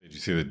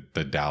see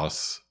the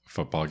Dallas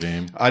football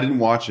game? I didn't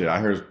watch it. I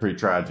heard it was pretty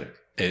tragic.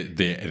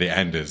 The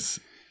end is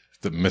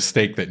the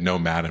mistake that no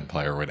Madden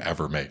player would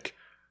ever make.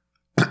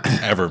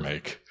 Ever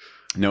make.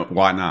 No,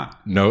 why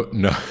not? No.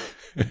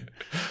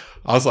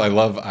 Also, I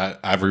love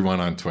everyone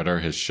on Twitter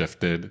has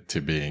shifted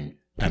to being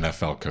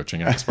NFL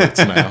coaching experts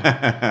now.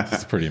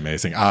 It's pretty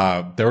amazing.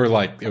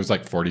 It was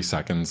like 40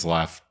 seconds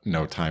left,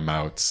 no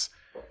timeouts.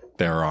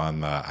 They're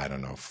on the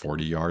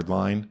 40-yard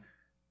line,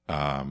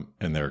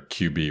 and their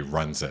QB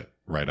runs it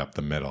right up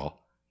the middle,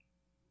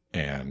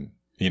 and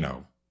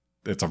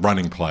it's a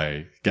running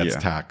play, gets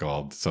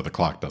tackled, so the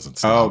clock doesn't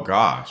stop. Oh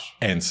gosh!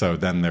 And so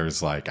then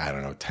there's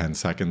 10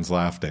 seconds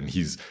left, and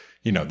he's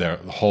their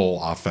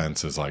whole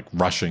offense is like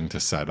rushing to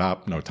set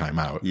up, no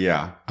timeout.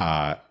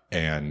 Yeah.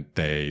 And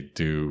they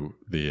do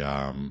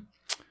the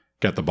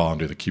get the ball and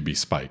do the QB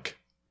spike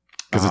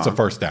because it's a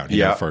first down.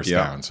 First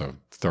down, so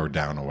throw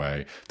down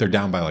away. They're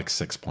down by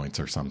 6 points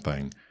or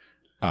something,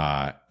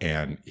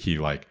 and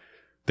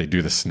they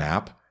do the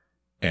snap,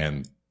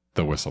 and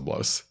the whistle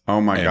blows. Oh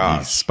my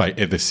gosh!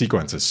 The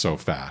sequence is so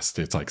fast.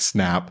 It's like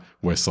snap,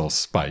 whistle,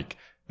 spike,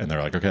 and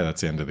they're like, okay,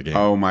 that's the end of the game.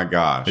 Oh my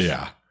gosh!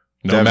 Yeah.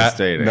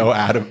 Devastating.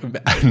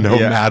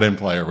 Madden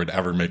player would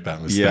ever make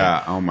that mistake.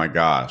 Yeah. Oh my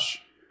gosh.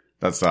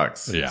 That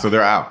sucks. Yeah. So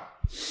they're out.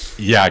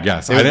 Yeah, I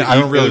guess. I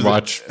don't really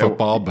watch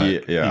football,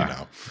 but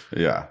Yeah.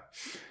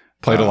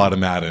 Played a lot of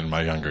Madden in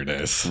my younger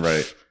days.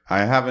 Right.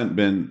 I haven't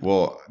been.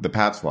 Well, the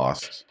Pats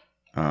lost.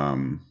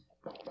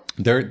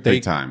 They're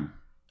big time.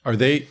 Are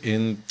they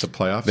in the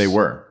playoffs? They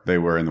were. They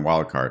were in the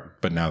wild card,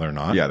 but now they're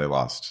not. Yeah, they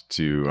lost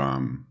to. I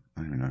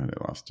don't know who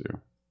they lost to.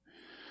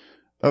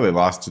 Oh, they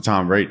lost to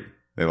Tom Brady.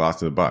 They lost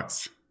to the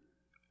Bucks.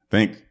 I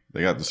think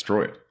they got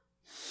destroyed.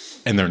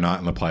 And they're not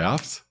in the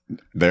playoffs?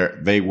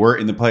 They were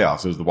in the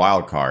playoffs. It was the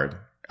wild card.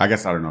 I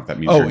guess I don't know if that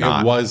means they're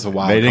not. It was a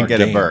wild card. They didn't get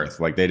game. a berth.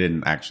 They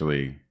didn't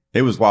actually.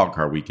 It was wild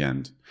card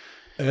weekend.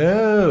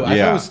 Oh, I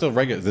thought it was still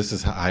regular. This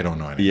is I don't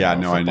know anything. Yeah,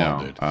 about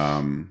football,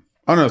 I know.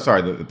 Oh no,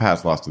 sorry. The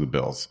Pats lost to the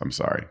Bills. I'm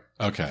sorry.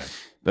 Okay.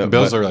 The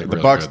Bills are the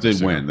Bucks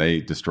did win. They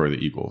destroyed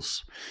the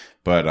Eagles.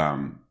 But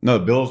no,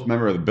 the Bills.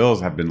 Remember, the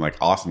Bills have been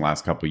awesome the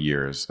last couple of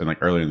years, and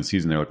earlier in the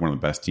season, they're one of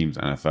the best teams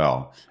in the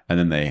NFL, and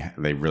then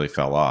they really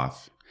fell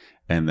off,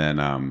 and then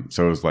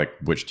so it was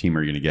which team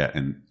are you going to get?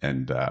 And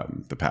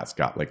the Pats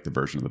got the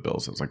version of the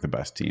Bills that was the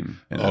best team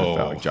in the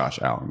NFL.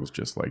 Josh Allen was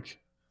just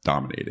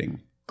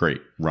dominating,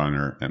 great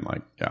runner, and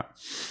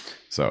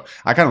So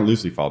I kind of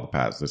loosely followed the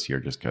Pats this year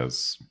just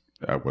because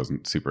I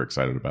wasn't super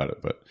excited about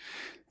it, but.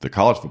 The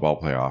college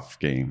football playoff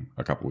game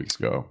a couple weeks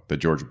ago, the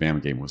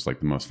Georgia-Bama game was the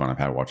most fun I've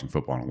had watching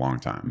football in a long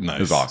time. Nice. It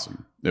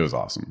was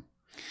awesome.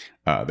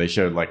 They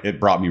showed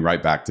it brought me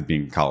right back to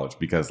being college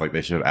because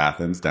they showed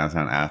Athens,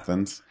 downtown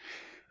Athens.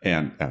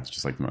 And it was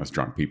just the most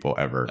drunk people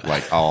ever,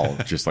 all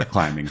just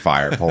climbing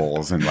fire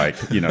poles and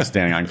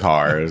standing on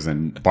cars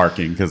and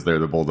barking because they're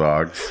the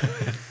Bulldogs.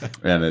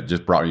 And it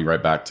just brought me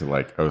right back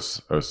to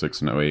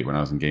 06 and 08 when I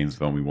was in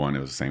Gainesville and we won.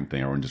 It was the same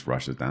thing. Everyone just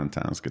rushes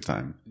downtown. It's a good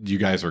time. You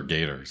guys were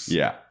Gators.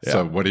 Yeah.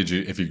 So what did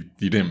you, if you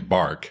didn't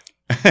bark,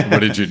 what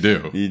did you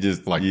do? You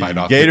just bite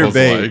off gator people's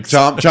bait, legs.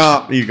 chomp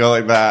chomp. You go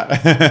like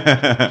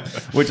that,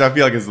 which I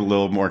feel is a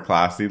little more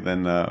classy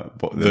than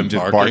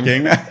just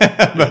barking.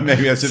 But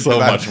maybe that's just so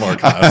much more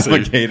classy.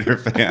 I'm a Gator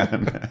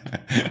fan.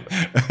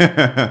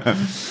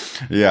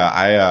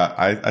 Yeah,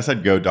 I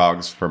said go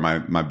Dogs for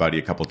my buddy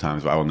a couple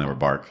times, but I will never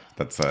bark.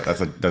 That's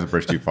a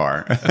bridge too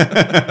far.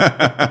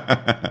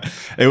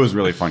 It was a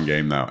really fun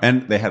game though,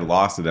 and they had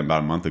lost to them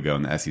about a month ago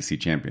in the SEC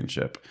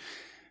championship.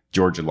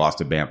 Georgia lost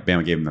to Bama.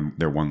 Bama gave them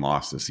their one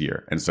loss this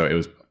year. And so it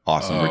was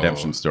awesome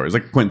redemption story. It was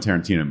like a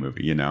Quentin Tarantino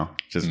movie,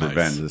 just nice.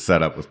 Revenge. The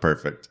setup was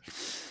perfect.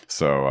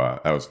 So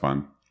that was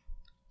fun.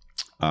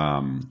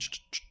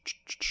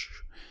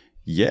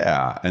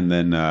 Yeah. And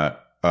then,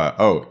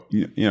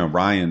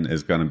 Ryan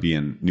is going to be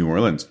in New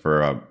Orleans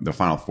for the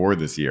Final Four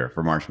this year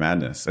for March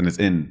Madness. And it's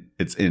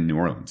in New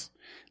Orleans.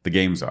 The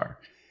games are.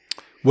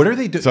 What are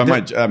they doing? So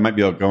I might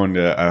be able to go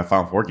into a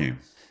Final Four game.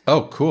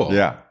 Oh, cool.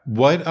 Yeah.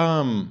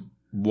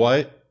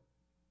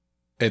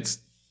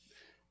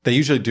 They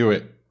usually do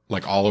it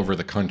all over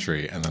the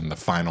country, and then the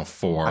Final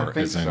Four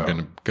is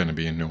going to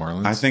be in New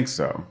Orleans. I think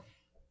so.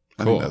 Cool.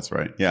 I think that's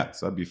right. Yeah,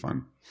 so that'd be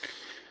fun.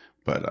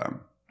 But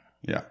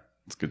yeah,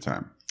 it's a good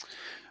time.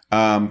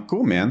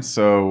 Cool, man.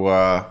 So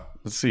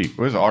let's see. It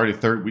was already the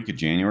third week of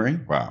January.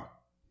 Wow,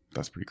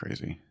 that's pretty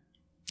crazy.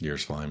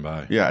 Years flying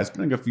by. Yeah, it's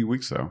been a good few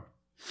weeks though.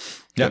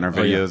 Yeah, getting our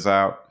videos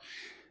out.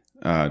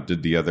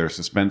 Did the other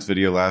suspense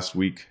video last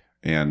week,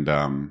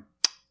 and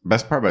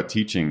best part about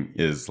teaching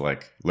is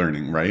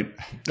learning, right?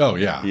 Oh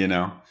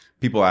yeah.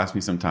 People ask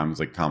me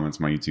sometimes comments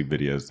on my YouTube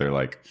videos. They're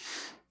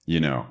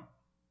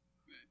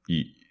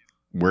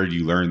where do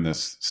you learn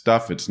this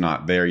stuff? It's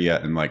not there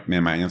yet. And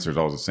man, my answer is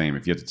always the same.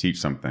 If you have to teach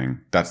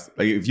something, that's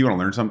if you want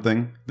to learn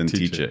something, then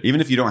teach it.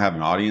 Even if you don't have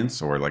an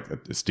audience or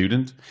a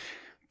student,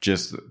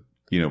 just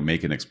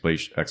make an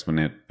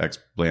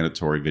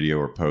explanatory video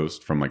or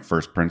post from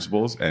first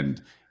principles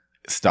and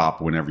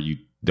stop whenever you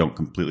don't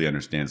completely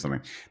understand something.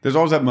 There's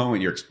always that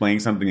moment you're explaining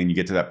something and you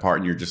get to that part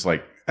and you're just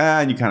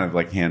and you kind of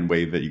like hand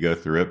wave it, you go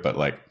through it. But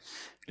like,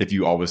 if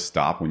you always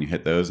stop when you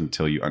hit those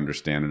until you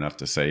understand enough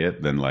to say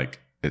it, then like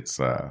it's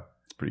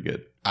pretty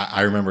good.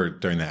 I remember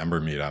during the Ember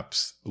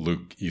meetups,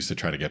 Luke used to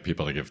try to get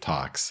people to give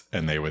talks,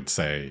 and they would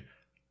say,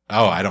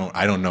 "Oh, I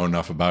don't know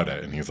enough about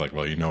it." And he's like,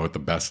 "Well, you know what the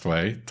best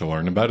way to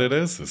learn about it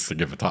is to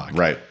give a talk."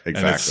 Right.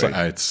 Exactly.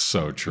 And it's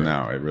so true.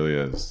 No, it really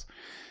is.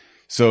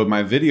 So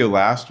my video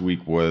last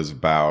week was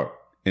about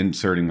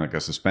inserting like a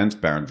suspense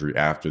boundary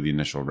after the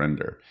initial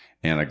render.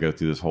 And I go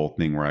through this whole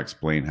thing where I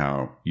explain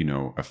how,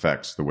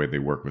 effects, the way they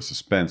work with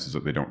suspense is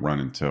that they don't run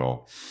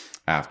until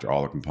after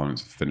all the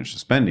components have finished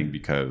suspending,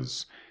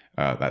 because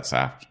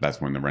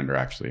that's when the render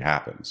actually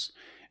happens.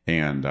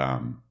 And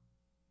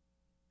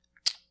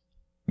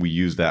we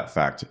use that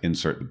fact to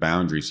insert the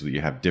boundary so that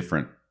you have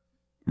different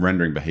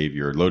rendering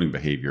behavior, loading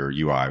behavior, or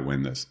UI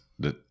when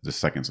the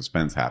second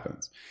suspense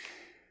happens.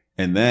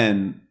 And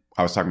then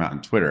I was talking about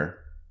on Twitter,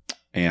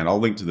 and I'll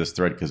link to this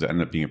thread because it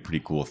ended up being a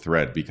pretty cool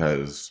thread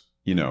because,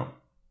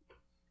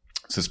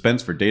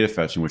 suspense for data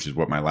fetching, which is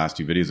what my last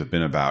two videos have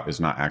been about, is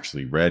not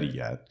actually ready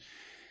yet.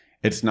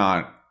 It's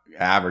not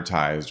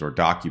advertised or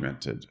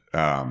documented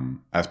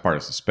as part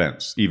of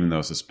suspense, even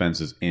though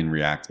suspense is in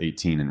React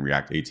 18 and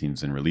React 18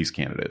 is in release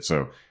candidate.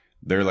 So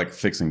they're like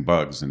fixing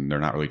bugs and they're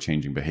not really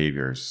changing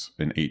behaviors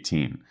in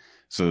 18.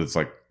 So it's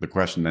like the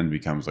question then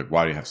becomes like,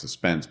 why do you have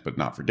suspense but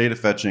not for data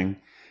fetching?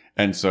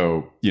 And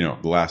so, the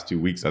last 2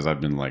 weeks as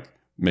I've been like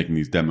making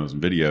these demos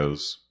and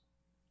videos,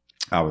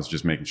 I was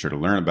just making sure to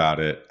learn about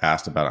it,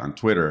 asked about it on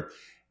Twitter.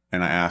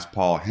 And I asked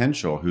Paul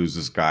Henschel, who's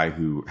this guy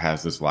who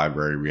has this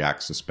library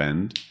React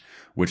Suspend,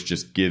 which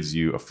just gives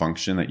you a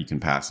function that you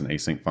can pass an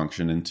async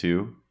function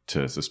into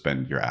to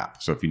suspend your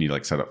app. So if you need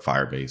like set up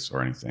Firebase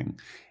or anything.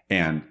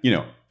 And,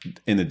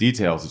 in the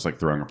details, it's like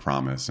throwing a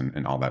promise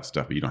and all that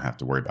stuff, but you don't have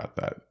to worry about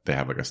that. They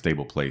have like a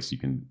stable place you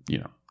can,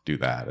 do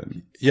that.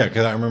 And yeah,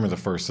 because I remember the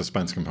first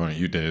suspense component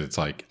you did. It's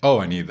like, oh,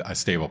 I need a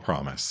stable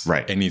promise.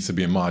 Right. It needs to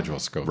be a module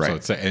scope.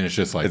 Right. So it's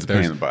just like it's a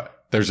pain in the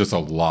butt. There's just a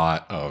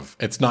lot of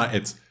it's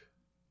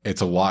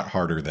a lot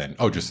harder than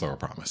just throw a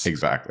promise.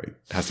 Exactly.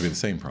 It has to be the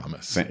same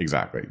promise.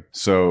 Exactly.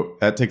 So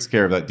that takes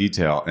care of that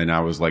detail. And I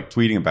was like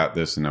tweeting about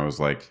this, and I was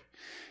like,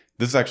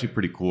 this is actually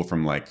pretty cool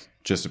from like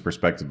just a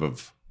perspective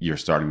of you're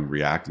starting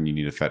React and you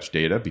need to fetch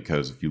data,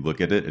 because if you look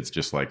at it, it's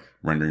just like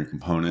rendering a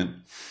component,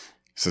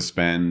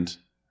 suspend,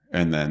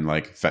 and then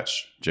like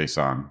fetch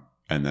JSON,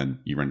 and then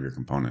you render your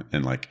component,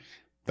 and like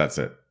that's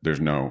it.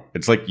 There's no.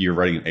 It's like you're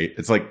writing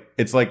it's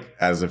like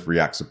as if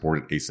React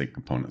supported async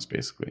components,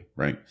 basically,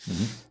 right?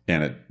 Mm-hmm.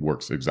 And it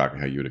works exactly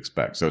how you would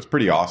expect. So it's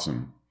pretty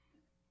awesome.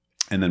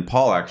 And then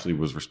Paul actually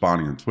was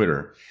responding on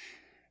Twitter,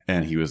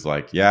 and he was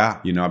like, "Yeah,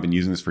 I've been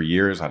using this for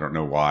years. I don't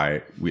know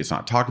why it's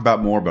not talked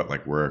about more, but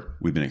like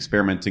we've been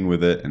experimenting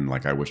with it, and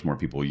like I wish more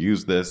people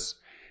use this."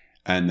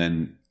 And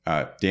then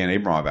Dan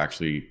Abramov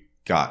actually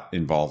got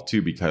involved too,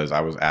 because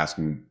I was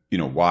asking,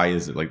 why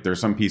is it like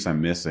there's some piece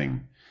I'm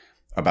missing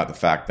about the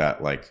fact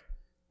that like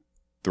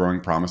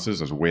throwing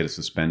promises as a way to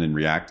suspend in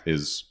React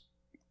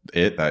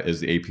that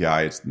is the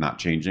API. It's not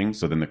changing.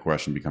 So then the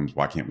question becomes,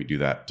 why can't we do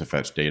that to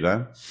fetch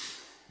data?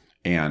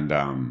 And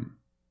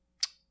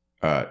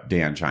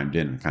Dan chimed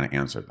in and kind of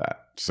answered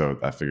that. So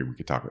I figured we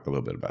could talk a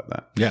little bit about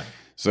that. Yeah.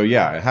 So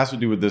yeah, it has to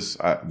do with this,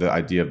 the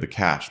idea of the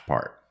cache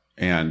part.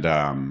 And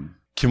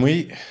can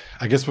we,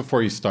 I guess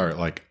before you start,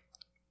 like,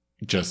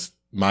 just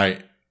my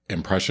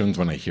impressions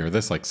when I hear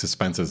this, like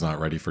suspense is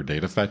not ready for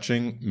data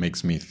fetching,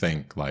 makes me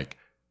think like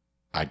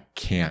I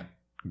can't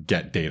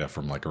get data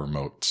from like a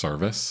remote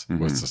service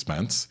with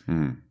suspense.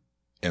 Mm-hmm.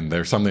 And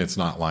there's something that's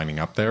not lining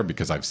up there,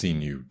 because I've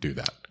seen you do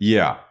that.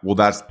 Yeah. Well,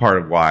 that's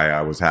part of why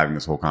I was having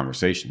this whole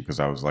conversation, because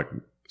I was like,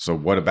 so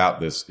what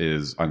about this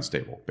is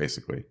unstable,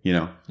 basically,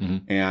 Mm-hmm.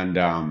 And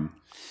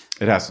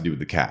it has to do with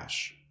the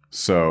cache.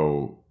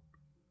 So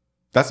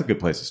that's a good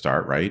place to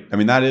start, right? I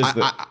mean, that is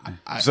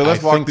so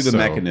let's walk through the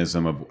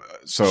mechanism of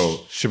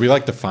should we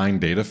like define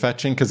data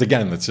fetching? Because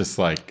again, it's just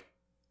like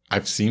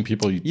I've seen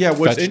people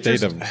fetch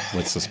data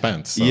with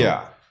suspense. So,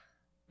 yeah.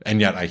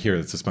 And yet I hear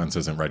that suspense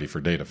isn't ready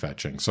for data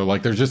fetching. So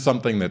like there's just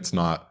something that's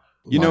not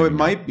it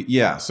might be.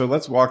 Yeah. So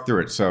let's walk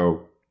through it.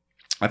 So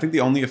I think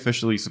the only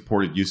officially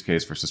supported use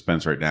case for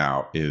suspense right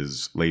now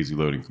is lazy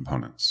loading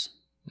components.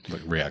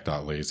 Like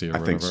React.lazy or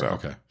whatever? I think so.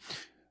 Okay.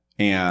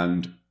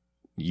 And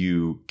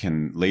you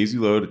can lazy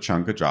load a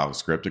chunk of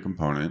JavaScript, a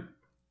component,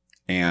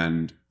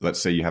 and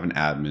let's say you have an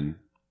admin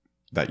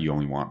that you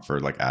only want for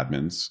like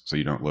admins, so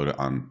you don't load it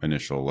on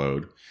initial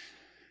load.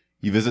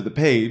 You visit the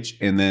page,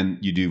 and then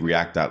you do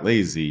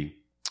React.lazy,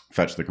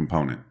 fetch the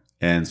component.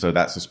 And so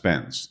that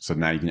suspends. So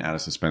now you can add a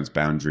suspense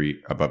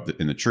boundary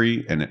in the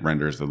tree, and it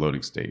renders the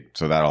loading state.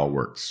 So that all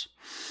works.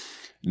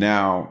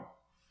 Now,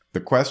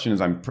 the question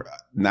is, I'm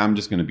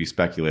just going to be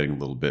speculating a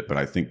little bit, but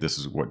I think this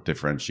is what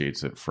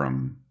differentiates it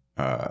from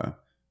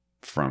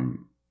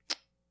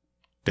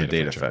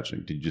data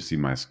fetching. Did you see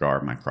my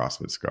scar, my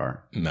CrossFit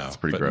scar? No. It's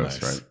pretty gross,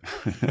 nice.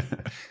 Right?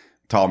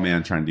 Tall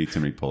man trying to do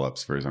too many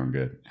pull-ups for his own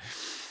good.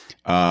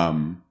 I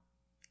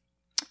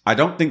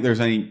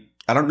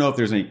don't know if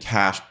there's any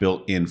cache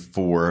built in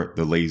for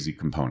the lazy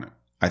component.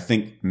 I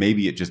think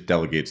maybe it just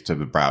delegates to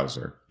the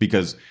browser,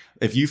 because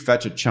if you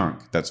fetch a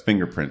chunk that's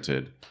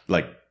fingerprinted,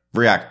 like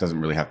React doesn't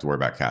really have to worry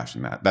about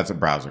caching that. That's a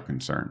browser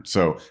concern.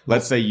 So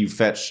let's say you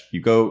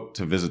go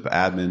to visit the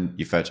admin,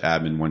 you fetch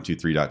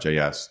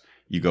admin123.js,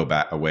 you go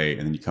back away,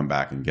 and then you come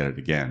back and get it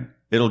again.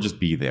 It'll just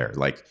be there.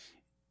 Like,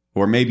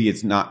 or maybe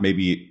it's not,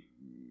 maybe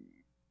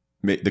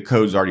the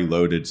code's already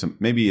loaded.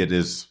 Maybe it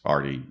is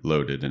already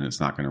loaded and it's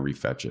not going to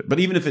refetch it. But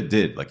even if it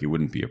did, like, it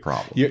wouldn't be a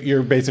problem.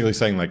 You're basically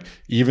saying, like,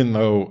 even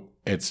though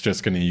it's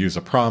just going to use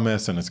a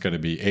promise and it's going to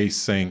be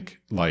async,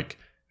 like,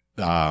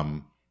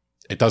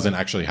 it doesn't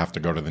actually have to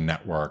go to the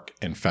network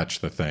and fetch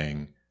the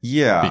thing.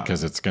 Yeah.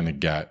 Because it's going to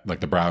get, like,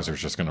 the browser's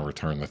just going to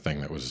return the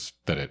thing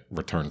that it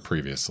returned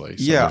previously.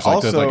 So yeah.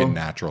 There's like a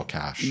natural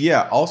cache.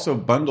 Yeah. Also,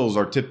 bundles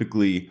are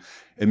typically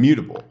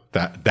immutable.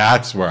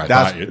 That's where I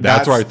thought you were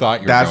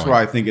going. That's where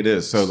I think it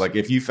is. So, like,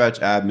 if you fetch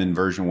admin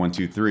version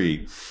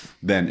 123,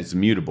 then it's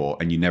immutable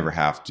and you never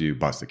have to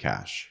bust the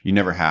cache. You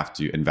never have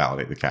to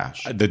invalidate the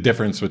cache. The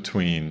difference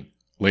between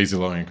lazy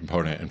loading a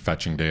component and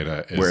fetching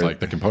data is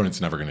like the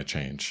component's never going to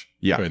change.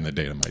 Yeah. And the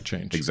data might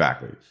change.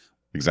 Exactly.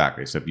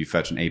 So if you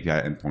fetch an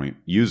API endpoint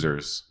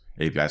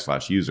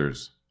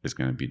API/users, it's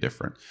going to be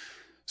different.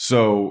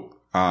 So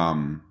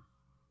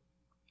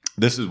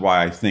this is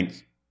why I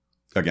think,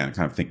 again,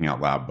 kind of thinking out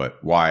loud, but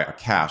why a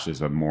cache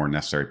is a more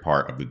necessary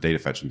part of the data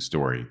fetching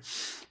story,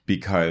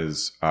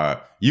 because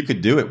you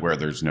could do it where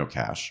there's no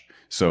cache.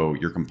 So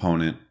your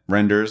component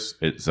renders,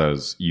 it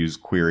says use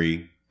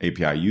query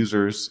API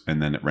users, and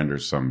then it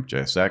renders some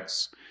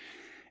JSX.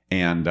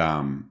 And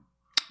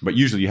but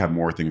usually you have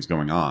more things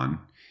going on.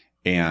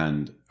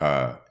 And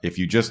if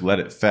you just let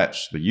it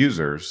fetch the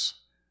users,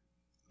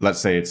 let's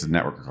say it's a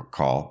network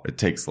call, it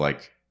takes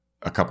like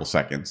a couple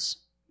seconds,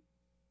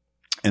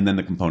 and then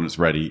the component's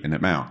ready and it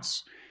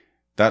mounts.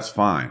 That's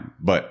fine.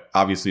 But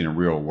obviously in a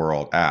real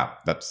world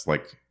app, that's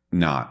like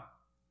not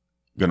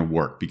going to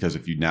work, because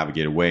if you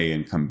navigate away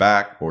and come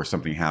back, or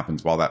something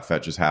happens while that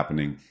fetch is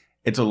happening,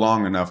 it's a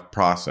long enough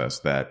process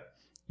that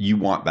you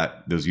want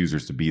those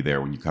users to be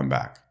there when you come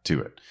back to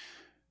it.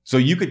 So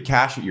you could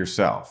cache it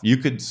yourself. You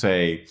could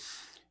say,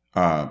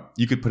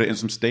 you could put it in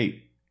some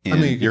state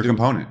in your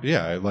component.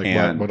 Yeah, like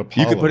what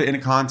Apollo. You could put it in a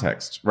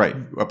context, right?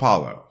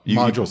 Apollo.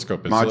 Module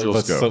scope it.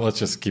 Let's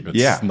just keep it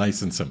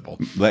nice and simple.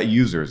 Let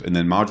users, and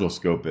then module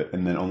scope it,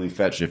 and then only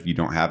fetch if you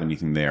don't have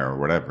anything there or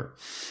whatever.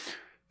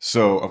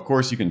 So of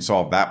course you can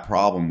solve that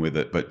problem with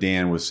it. But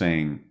Dan was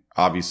saying,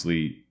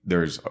 obviously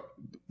there's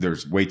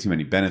way too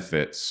many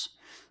benefits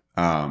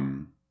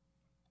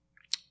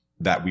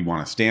that we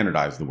want to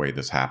standardize the way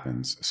this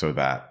happens, so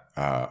that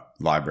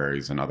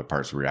libraries and other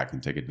parts of React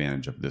can take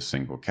advantage of this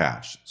single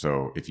cache.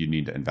 So if you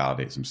need to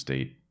invalidate some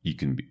state, you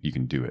can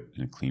do it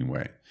in a clean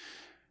way.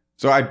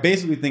 So I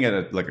basically think at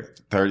a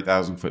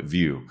 30,000 foot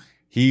view,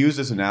 he used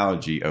this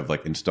analogy of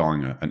like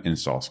installing an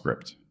install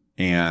script.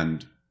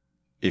 And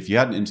if you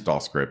had an install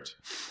script,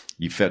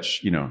 you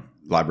fetch,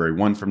 library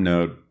 1 from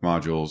Node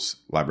modules,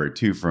 library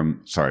 2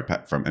 from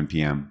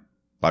NPM,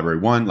 library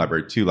 1,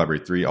 library 2, library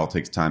 3, all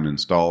takes time and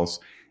installs.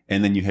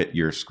 And then you hit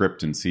your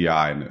script and CI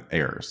and it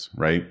errors,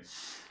 right?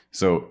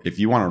 So if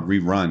you want to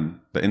rerun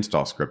the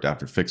install script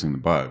after fixing the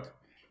bug,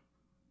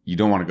 you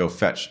don't want to go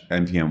fetch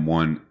npm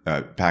 1,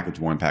 package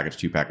 1, package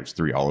 2, package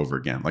 3 all over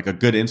again. Like a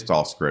good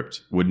install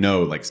script would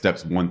know like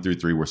steps 1 through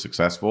 3 were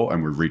successful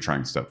and we're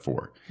retrying step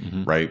 4,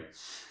 right?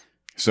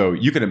 So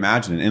you could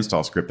imagine an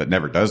install script that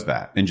never does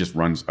that and just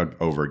runs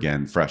over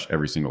again fresh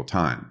every single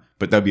time.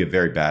 But that'd be a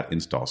very bad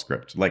install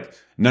script. Like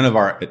none of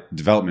our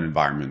development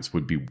environments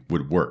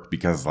would work,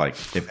 because like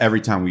if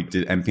every time we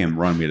did npm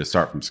run, we had to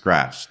start from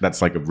scratch.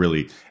 That's like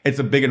it's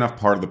a big enough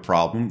part of the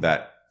problem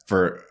that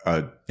for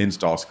an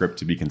install script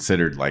to be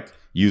considered like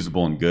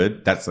usable and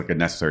good, that's like a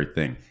necessary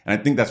thing. And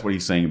I think that's what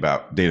he's saying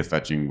about data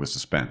fetching with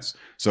suspense.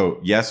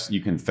 So yes,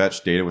 you can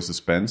fetch data with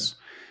suspense.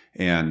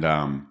 And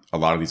a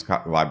lot of these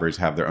libraries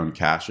have their own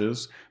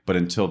caches, but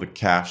until the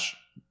cache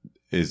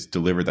is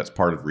delivered that's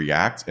part of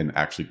React and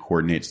actually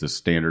coordinates the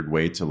standard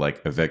way to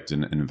like evict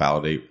and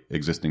invalidate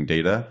existing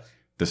data,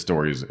 the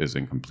story is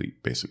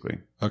incomplete, basically.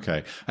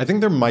 Okay. I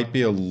think there might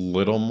be a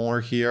little more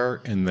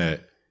here in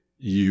that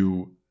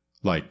you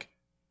like,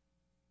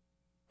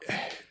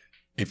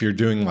 if you're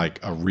doing like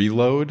a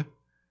reload,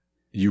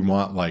 you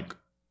want like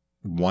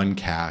one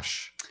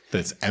cache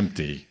that's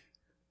empty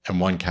and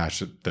one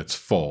cache that's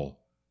full,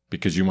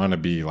 because you want to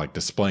be like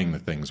displaying the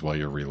things while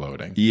you're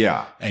reloading.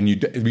 Yeah. And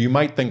you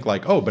might think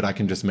like, oh, but I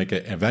can just make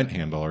an event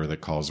handler that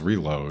calls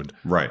reload.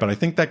 Right. But I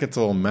think that gets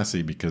a little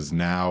messy, because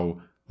now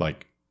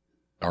like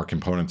our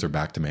components are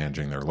back to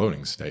managing their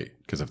loading state,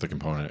 because if the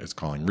component is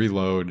calling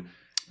reload.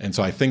 And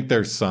so I think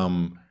there's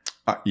some,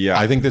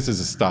 I think this is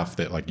the stuff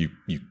that like you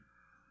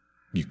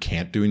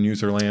can't do in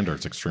user land, or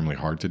it's extremely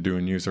hard to do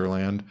in user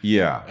land.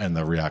 Yeah. And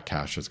the React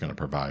cache is going to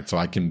provide. So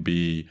I can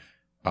be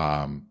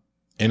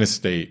in a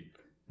state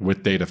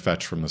with data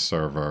fetch from the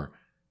server,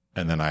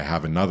 and then I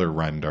have another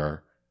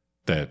render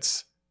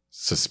that's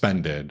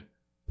suspended,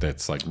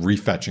 that's like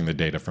refetching the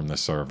data from the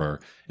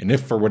server. And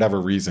if for whatever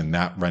reason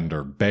that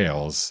render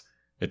bails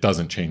it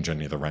doesn't change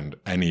any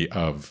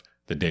of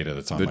the data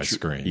that's on my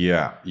screen.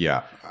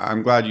 Yeah.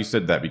 I'm glad you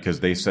said that, because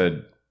they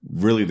said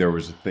really there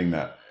was a thing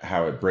that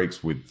how it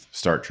breaks with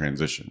start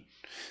transition.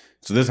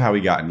 So this is how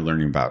we got into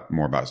learning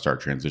more about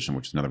start transition,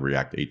 which is another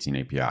React 18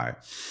 API.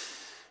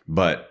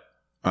 But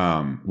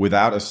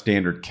without a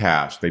standard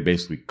cache, they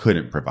basically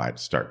couldn't provide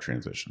start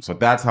transition. So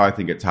that's how I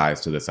think it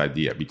ties to this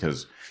idea,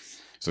 because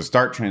so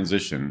start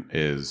transition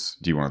is,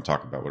 do you want to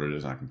talk about what it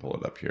is? I can pull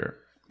it up here.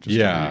 Do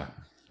you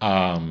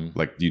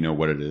know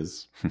what it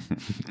is?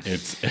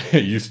 It's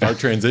you start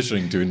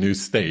transitioning to a new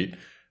state,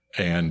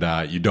 and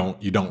you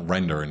don't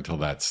render until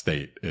that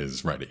state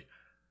is ready.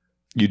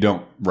 You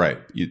don't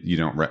You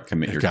don't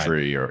commit your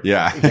tree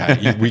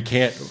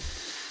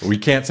we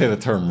can't say the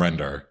term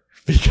render,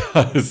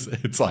 because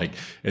it's like,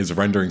 is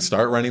rendering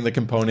start running the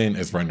component?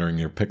 Is rendering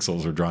your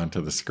pixels are drawn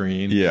to the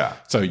screen? Yeah.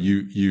 So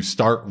you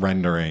start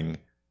rendering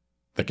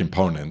the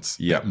components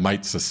that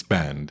might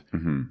suspend,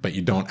 but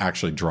you don't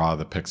actually draw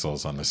the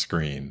pixels on the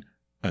screen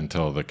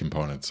until the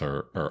components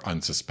are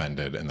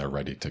unsuspended and they're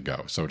ready to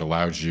go. So it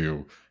allows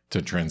you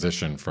to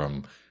transition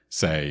from,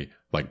 say,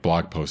 like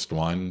blog post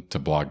 1 to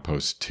blog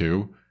post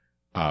 2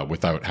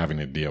 without having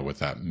to deal with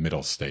that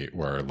middle state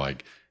where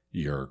like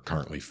you're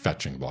currently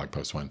fetching blog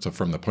post 1. So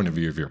from the point of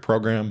view of your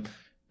program,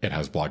 it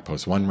has blog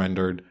post 1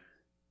 rendered.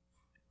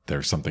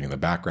 There's something in the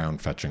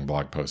background fetching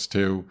blog post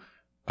 2,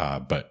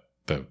 but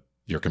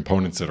your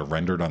components that are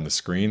rendered on the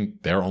screen,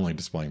 they're only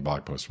displaying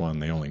blog post 1.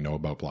 They only know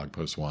about blog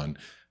post 1. And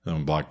then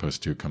when blog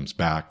post 2 comes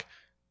back,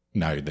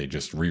 now they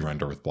just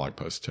re-render with blog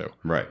post 2.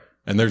 Right.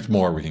 And there's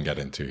more we can get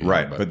into here.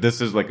 Right. But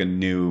this is like a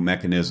new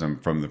mechanism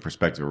from the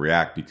perspective of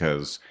React,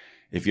 because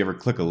if you ever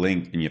click a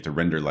link and you have to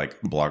render like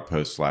blog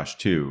post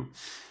 /2,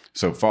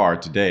 so far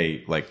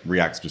today, like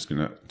React's just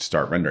going to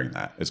start rendering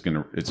that.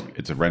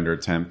 It's a render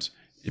attempt.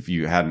 If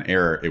you had an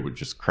error, it would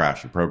just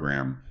crash your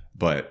program.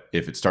 But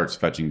if it starts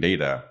fetching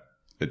data,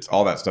 it's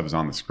all that stuff is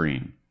on the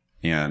screen.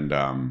 And,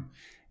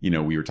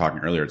 we were talking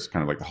earlier, it's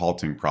kind of like the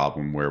halting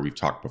problem where we've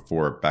talked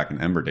before back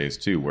in Ember days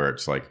too, where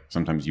it's like,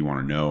 sometimes you want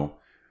to know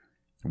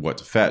what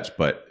to fetch,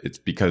 but it's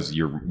because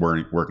you're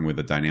working with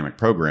a dynamic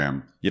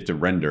program, you have to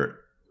render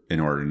in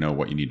order to know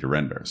what you need to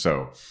render.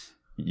 So,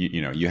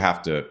 you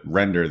have to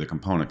render the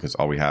component, because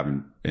all we have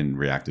in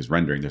React is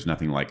rendering. There's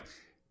nothing like,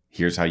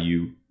 here's how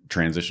you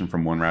transition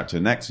from one route to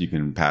the next. You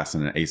can pass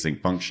in an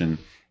async function.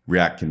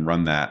 React can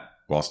run that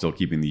while still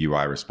keeping the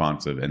UI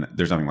responsive. And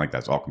there's nothing like that.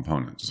 It's all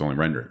components. It's only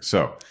rendering.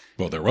 So,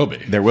 well, there will be.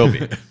 There will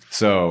be.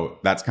 So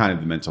that's kind of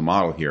the mental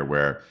model here,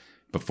 where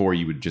before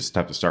you would just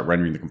have to start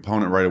rendering the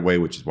component right away,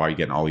 which is why you're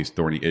getting all these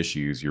thorny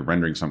issues. You're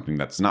rendering something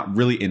that's not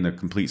really in the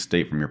complete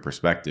state from your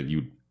perspective.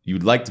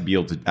 You'd like to be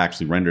able to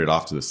actually render it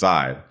off to the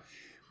side,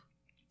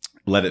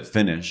 let it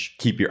finish,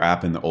 keep your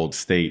app in the old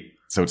state,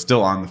 so it's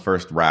still on the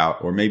first route,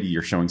 or maybe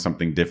you're showing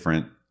something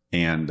different.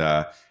 And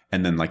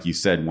then, like you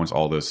said, once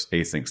all those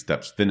async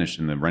steps finish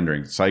in the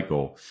rendering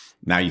cycle,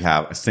 now you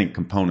have a sync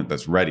component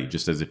that's ready,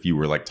 just as if you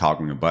were like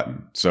toggling a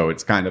button. So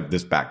it's kind of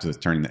this back to this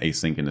turning the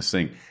async into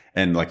sync.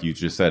 And like you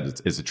just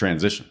said, it's a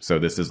transition. So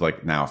this is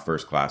like now a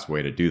first class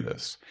way to do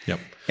this. Yep.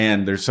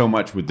 And there's so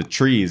much with the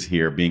trees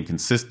here being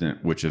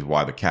consistent, which is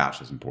why the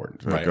cache is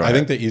important. Right. I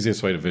think the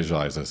easiest way to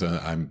visualize this, and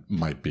I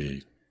might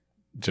be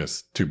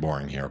just too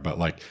boring here, but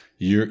like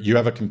you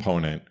have a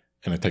component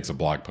and it takes a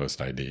blog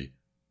post ID,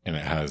 and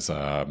it has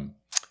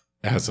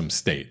some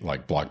state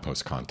like blog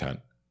post content,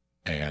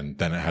 and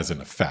then it has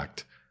an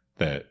effect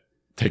that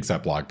takes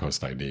that blog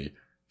post ID,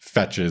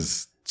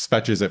 fetches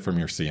it from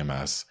your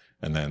CMS,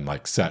 and then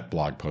like set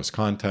blog post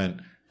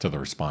content to the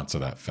response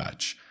of that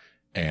fetch.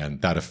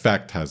 And that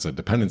effect has a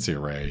dependency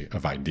array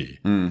of ID.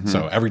 Mm-hmm.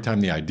 So every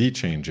time the ID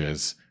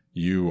changes,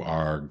 you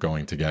are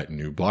going to get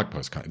new blog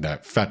post content.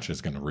 That fetch is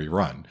going to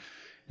rerun.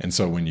 And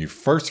so when you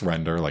first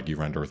render, like you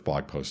render with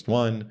blog post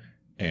 1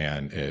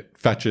 and it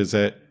fetches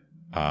it,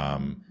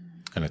 and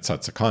it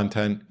sets the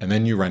content, and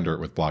then you render it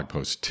with blog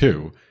post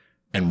 2.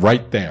 And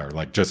right there,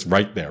 like just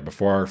right there,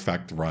 before our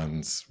effect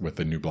runs with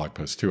the new blog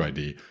post 2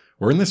 ID,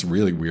 we're in this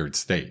really weird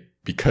state,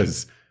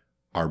 because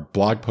our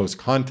blog post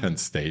content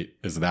state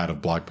is that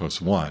of blog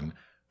post 1,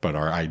 but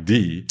our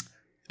ID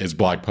is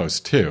blog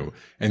post 2.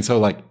 And so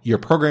like your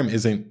program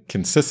isn't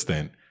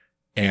consistent,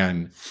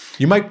 and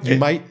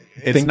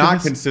it's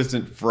not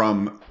consistent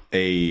from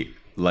a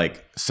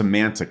like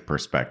semantic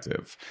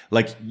perspective.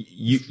 Like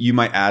you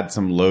might add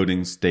some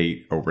loading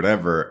state or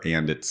whatever,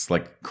 and it's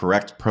like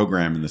correct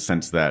program in the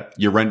sense that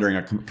you're rendering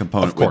a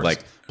component with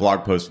like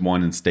blog post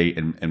 1 in state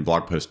and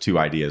blog post 2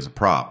 ID as a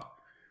prop.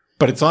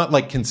 But it's not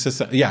like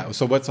consistent. Yeah.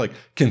 So what's like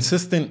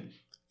consistent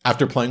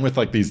after playing with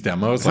like these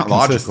demos? It's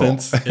like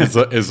consistence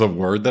is a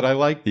word that I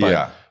like.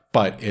 But,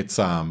 but it's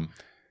no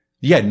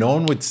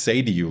one would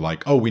say to you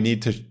like, oh, we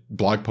need to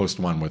blog post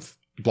 1 with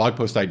blog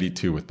post ID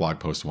 2 with blog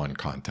post 1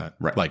 content.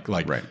 Right. Like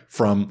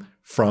from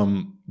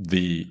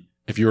the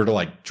if you were to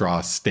like draw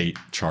a state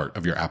chart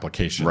of your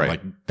application, Right.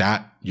 like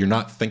that, you're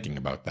not thinking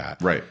about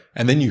that. Right.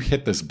 And then you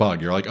hit this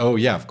bug. You're like, oh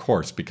yeah, of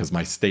course, because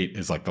my state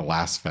is like the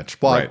last fetch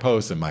blog Right.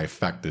 post and my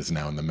effect is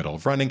now in the middle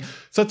of running.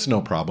 So it's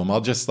no problem. I'll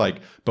just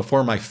like,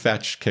 before my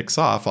fetch kicks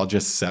off, I'll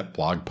just set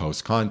blog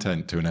post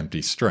content to an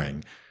empty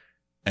string.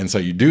 And so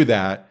you do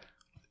that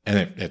and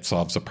it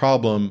solves the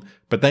problem.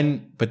 But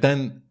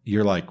then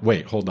you're like,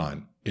 wait, hold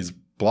on. Is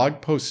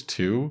blog post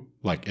 2,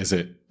 like, is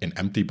it an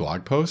empty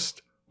blog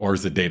post? Or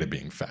is the data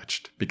being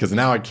fetched? Because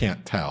now I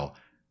can't tell.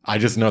 I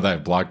just know that I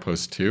have blog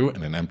post 2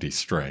 and an empty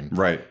string.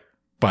 Right.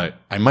 But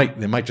they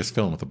might just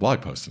fill in with a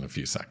blog post in a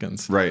few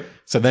seconds. Right.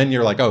 So then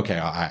you're like, okay,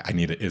 I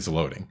need it is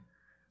loading.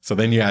 So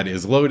then you add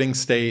is loading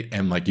state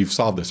and like you've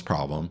solved this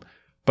problem.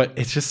 But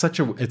it's just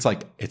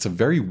it's a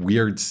very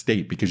weird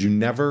state because you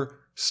never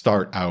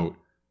start out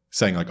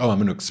saying like, oh, I'm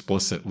going to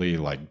explicitly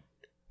like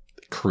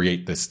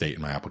create this state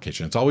in my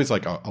application. It's always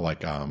like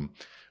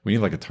we need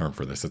like a term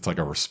for this. It's like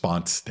a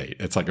response state.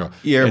 It's like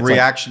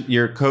reaction.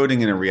 You're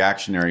coding in a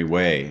reactionary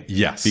way.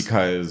 Yes.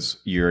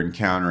 Because you're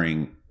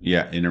encountering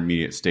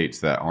intermediate states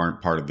that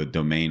aren't part of the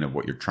domain of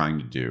what you're trying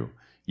to do.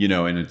 You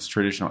know, in its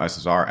traditional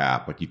SSR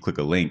app, like you click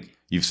a link,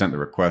 you've sent the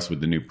request with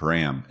the new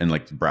param, and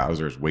like the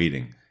browser is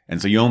waiting, and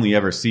so you only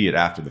ever see it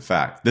after the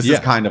fact. This is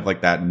kind of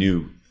like that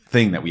new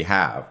thing that we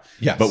have.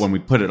 Yes. But when we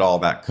put all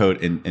that code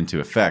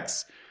into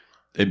effects,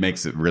 it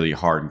makes it really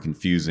hard and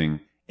confusing.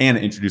 And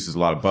it introduces a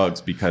lot of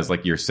bugs because,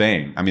 like you're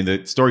saying, I mean,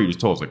 the story you just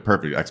told is like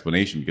perfect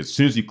explanation because as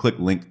soon as you click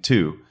link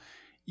 2,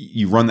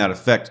 you run that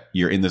effect,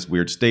 you're in this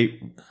weird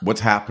state.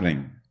 What's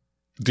happening?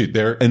 Dude,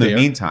 in the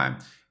meantime,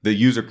 the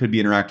user could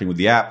be interacting with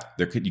the app.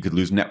 You could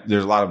lose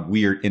there's a lot of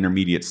weird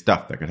intermediate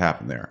stuff that could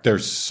happen there.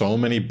 There's so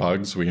many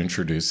bugs we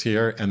introduce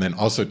here. And then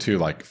also too,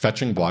 like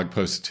fetching blog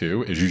post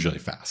 2 is usually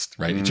fast,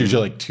 right? It's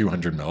usually like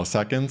 200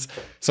 milliseconds.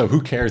 So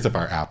who cares if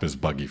our app is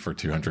buggy for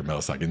 200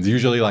 milliseconds?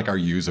 Usually like our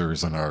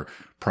users and our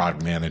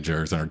product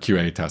managers and our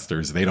QA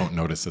testers, they don't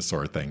notice this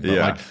sort of thing. But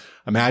like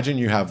imagine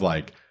you have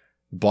like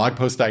blog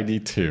post ID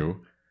 2,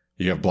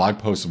 you have blog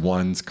post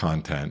 1's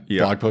content,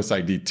 blog post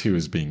ID 2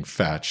 is being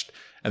fetched.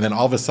 And then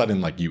all of a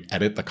sudden, like you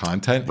edit the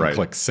content and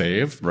click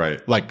save.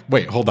 Right. Like,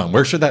 wait, hold on.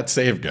 Where should that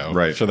save go?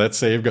 Right. Should that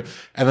save go?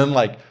 And then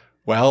like,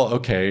 well,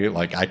 okay,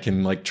 like I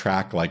can like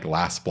track like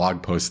last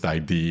blog post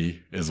ID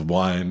is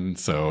 1.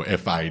 So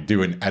if I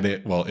do an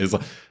edit, well, is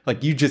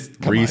like you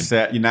just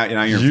reset. You're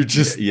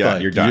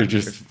you're done. You're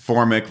just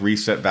formic,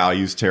 reset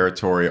values,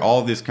 territory,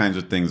 all these kinds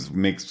of things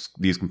makes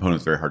these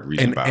components very hard to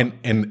read about.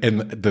 And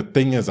the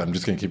thing is, I'm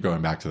just going to keep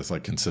going back to this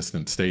like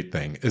consistent state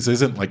thing. This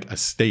isn't like a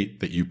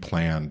state that you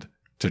planned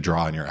to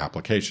draw in your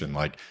application.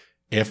 Like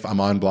if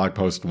I'm on blog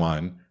post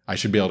 1, I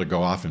should be able to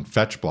go off and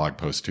fetch blog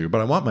post 2, but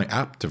I want my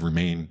app to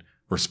remain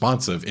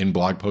responsive in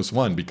blog post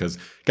 1 because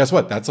guess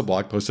what? That's a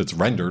blog post that's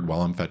rendered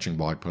while I'm fetching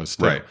blog post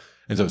 2. Right.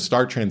 And so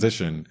start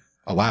transition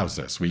allows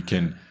this. We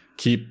can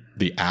keep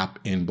the app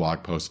in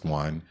blog post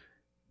 1.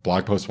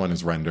 Blog post 1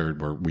 is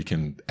rendered where we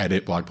can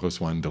edit blog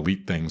post 1,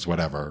 delete things,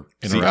 whatever.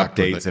 Interact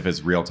with updates if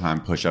it's real time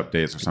push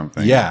updates or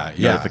something.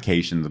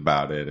 Notifications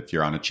about it if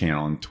you're on a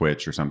channel on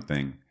Twitch or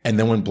something. And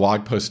then when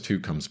blog post 2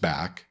 comes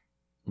back,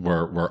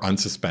 we're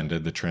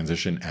unsuspended, the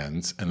transition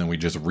ends, and then we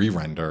just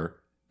re-render.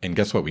 And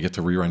guess what? We get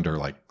to re-render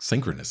like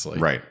synchronously.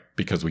 Right.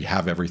 Because we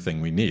have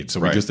everything we need.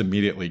 So we just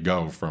immediately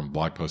go from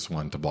blog post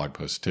 1 to blog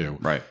post 2.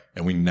 Right.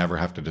 And we never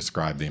have to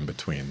describe the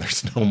in-between.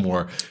 There's no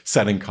more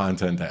setting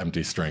content to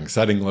empty string,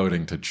 setting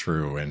loading to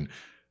true, and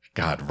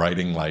God,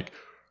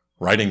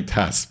 writing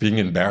tests, being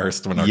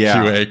embarrassed when our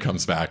QA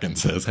comes back and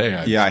says, hey,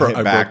 I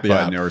hit back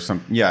button or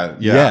something.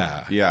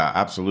 Yeah,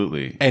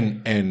 absolutely.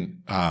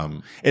 And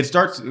it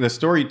starts, the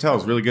story you tell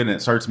is really good, and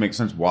it starts to make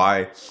sense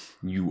why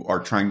you are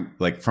trying,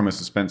 like from a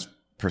suspense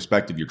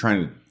perspective, you're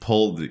trying to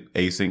pull the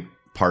async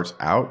parts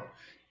out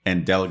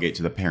and delegate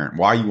to the parent.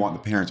 Why you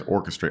want the parent to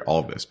orchestrate all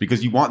of this?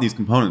 Because you want these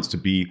components to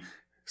be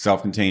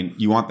self-contained.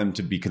 You want them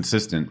to be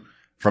consistent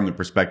from the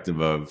perspective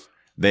of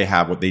they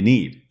have what they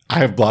need. I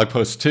have blog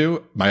post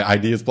 2. My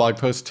ID is blog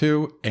post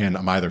 2, and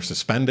I'm either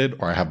suspended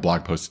or I have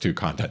blog post 2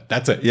 content.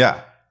 That's it.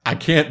 Yeah. I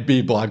can't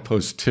be blog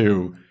post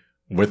 2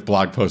 with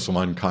blog post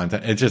 1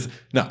 content. It's just,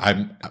 no,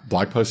 I'm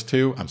blog post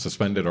 2, I'm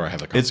suspended or I have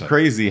the content. It's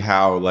crazy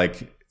how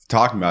like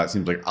talking about it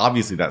seems like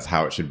obviously that's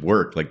how it should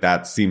work. Like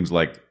that seems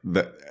like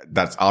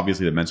that's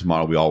obviously the mental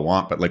model we all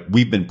want, but like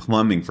we've been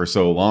plumbing for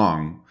so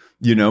long,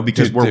 you know,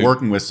 because we're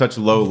working with such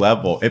low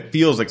level. It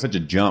feels like such a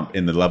jump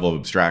in the level of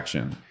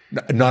abstraction.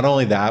 Not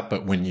only that,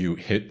 but when you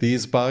hit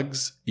these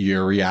bugs,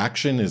 your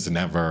reaction is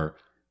never,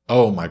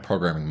 oh, my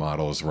programming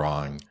model is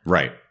wrong.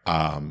 Right.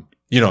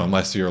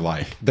 Unless you're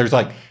like, there's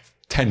like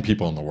 10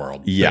 people in the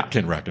world that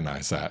can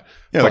recognize that.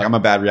 Yeah, like I'm a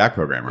bad React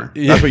programmer.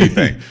 That's what you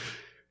think.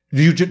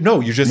 You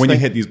just when you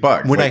hit these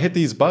bugs. When I hit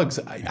these bugs,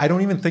 I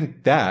don't even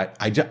think that.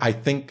 I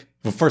think,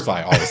 well, first of all,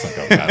 I always think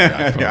I'm a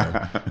bad React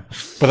programmer.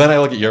 But then I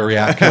look at your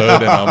React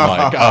code and I'm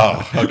like,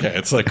 oh, okay,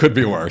 it's like, could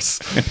be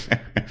worse.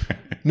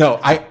 No,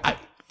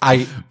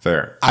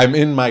 I'm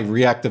in my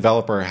React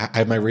developer. I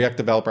have my React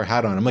developer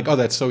hat on. I'm like, oh,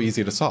 that's so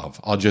easy to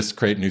solve. I'll just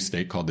create a new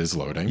state called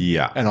isLoading.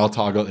 Yeah. And I'll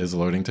toggle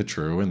isLoading to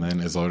true and then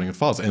isLoading to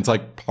false. And it's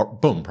like,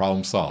 boom,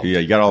 problem solved. Yeah,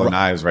 you got all the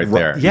knives right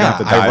there. Yeah,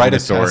 I write a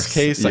test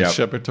case. I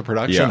ship it to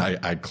production. Yep.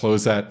 I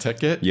close that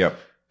ticket. Yep.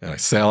 And I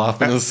sail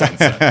off into the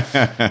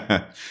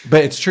sunset.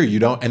 But it's true. You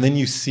don't. And then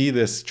you see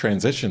this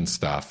transition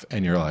stuff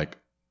and you're like,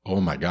 oh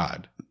my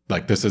God.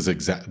 Like this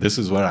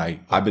is what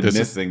I've been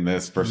missing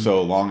this for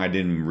so long. I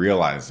didn't even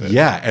realize it.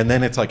 Yeah. And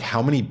then it's like,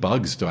 how many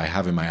bugs do I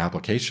have in my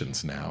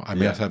applications now? I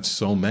mean, I have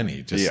so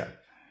many.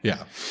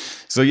 Yeah.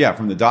 So yeah,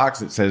 from the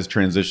docs, it says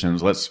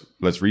transitions.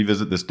 Let's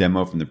revisit this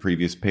demo from the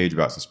previous page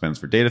about suspense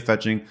for data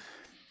fetching.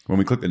 When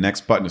we click the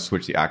next button to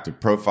switch the active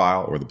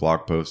profile or the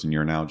blog post in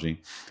your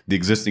analogy, the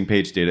existing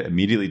page data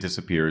immediately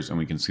disappears and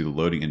we can see the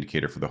loading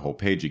indicator for the whole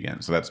page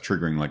again. So that's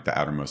triggering like the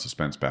outermost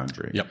suspense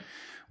boundary. Yep.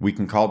 We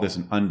can call this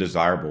an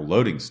undesirable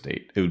loading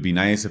state. It would be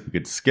nice if we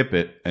could skip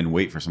it and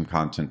wait for some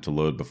content to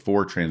load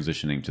before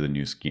transitioning to the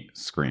new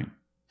screen.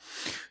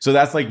 So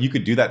that's like, you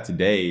could do that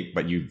today,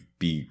 but you'd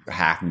be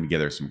hacking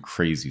together some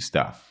crazy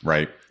stuff,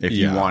 right? If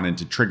you wanted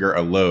to trigger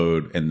a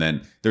load and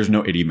then there's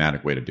no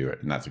idiomatic way to do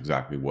it. And that's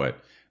exactly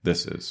what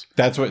this is.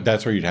 That's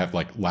where you'd have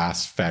like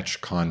last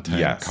fetch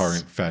content,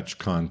 current fetch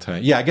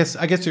content. Yeah, I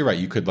guess you're right.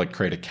 You could like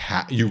create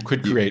you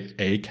could create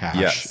a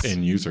cache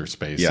in user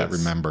space that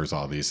remembers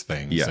all these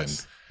things.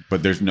 Yes.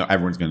 But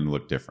everyone's going to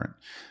look different.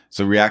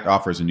 So React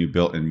offers a new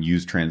built-in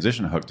use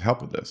transition hook to help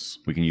with this.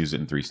 We can use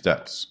it in 3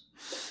 steps.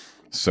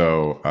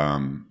 So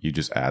you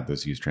just add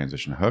this use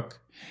transition hook.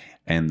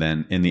 And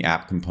then in the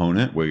app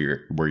component where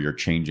you're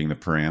changing the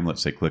param,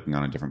 let's say clicking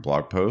on a different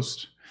blog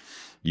post,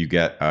 you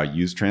get a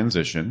use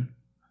transition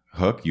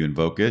hook. You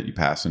invoke it. You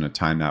pass in a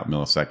timeout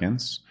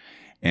milliseconds.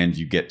 And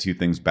you get 2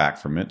 things back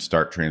from it.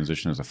 Start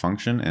transition as a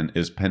function and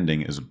is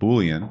pending is a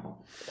Boolean.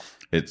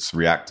 It's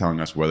React telling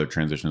us whether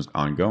transition is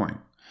ongoing.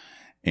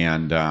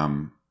 And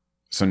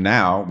so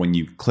now when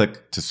you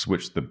click to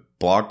switch the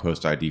blog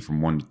post ID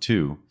from 1 to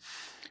 2,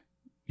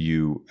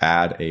 you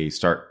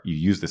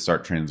use the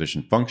start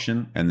transition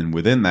function. And then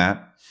within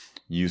that,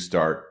 you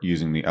start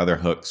using the other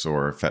hooks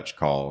or fetch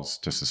calls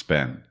to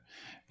suspend.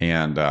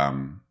 And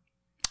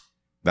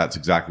that's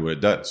exactly what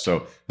it does.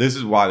 So this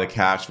is why the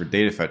cache for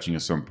data fetching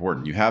is so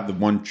important. You have the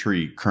one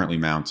tree currently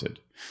mounted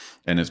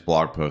and it's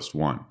blog post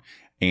 1.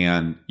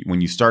 And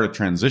when you start a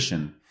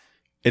transition,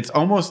 it's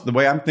almost the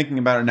way I'm thinking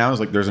about it now is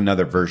like there's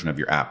another version of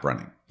your app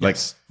running. Like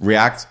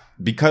React,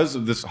 because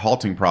of this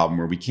halting problem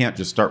where we can't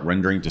just start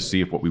rendering to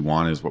see if what we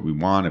want is what we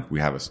want, if we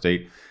have a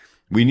state,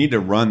 we need to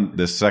run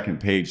this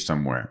second page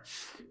somewhere.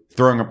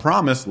 Throwing a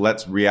promise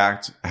lets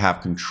React have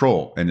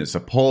control, and it's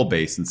a pull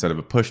base instead of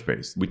a push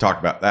base. We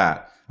talked about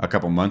that a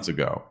couple months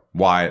ago,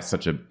 why it's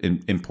such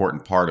an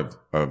important part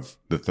of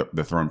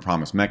the thrown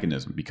promise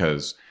mechanism,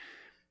 because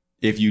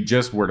if you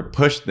just were to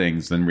push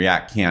things, then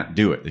React can't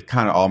do it. It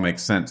kind of all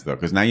makes sense, though,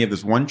 because now you have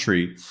this one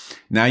tree.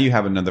 Now you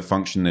have another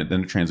function that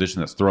then a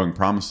transition that's throwing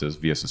promises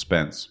via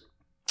suspense.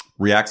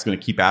 React's going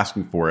to keep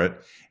asking for it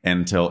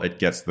until it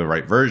gets the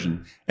right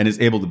version and is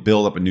able to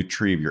build up a new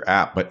tree of your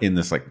app, but in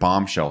this like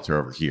bomb shelter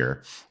over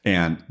here.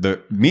 And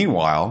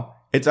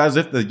meanwhile, it's as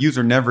if the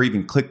user never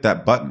even clicked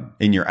that button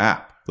in your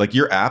app. Like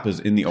your app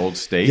is in the old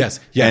state. Yes.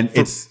 Yeah. And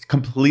it's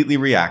completely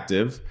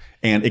reactive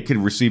and it could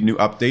receive new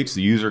updates.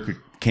 The user could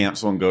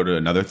cancel and go to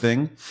another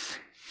thing.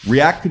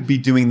 React could be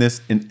doing this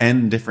in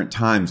n different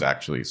times,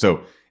 actually.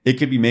 So it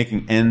could be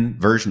making n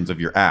versions of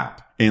your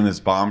app in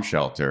this bomb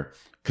shelter,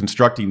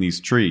 constructing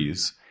these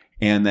trees.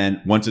 And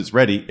then once it's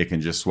ready, it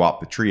can just swap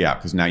the tree out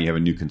because now you have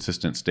a new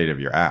consistent state of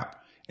your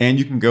app. And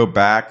you can go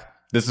back.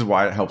 This is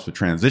why it helps with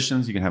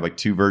transitions. You can have like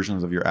 2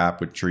 versions of your app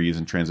with trees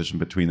and transition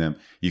between them.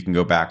 You can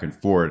go back and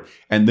forward.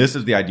 And this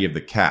is the idea of the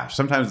cache.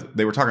 Sometimes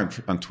they were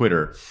talking on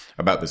Twitter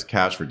about this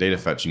cache for data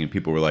fetching, and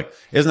people were like,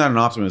 isn't that an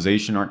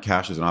optimization? Aren't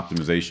caches an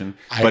optimization?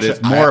 But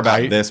it's more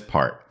about this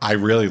part. I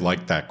really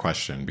liked that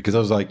question because I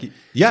was like,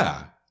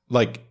 yeah,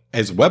 like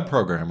as web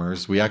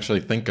programmers, we actually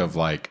think of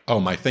like,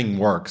 oh, my thing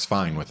works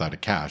fine without a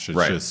cache.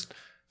 It's just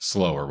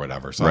slow or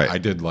whatever. So I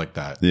did like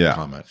that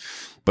comment.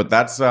 But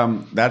that's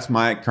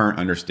my current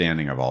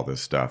understanding of all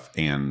this stuff.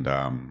 And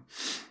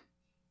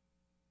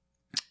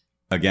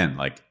again,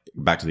 like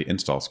back to the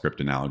install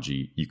script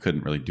analogy, you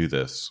couldn't really do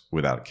this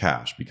without a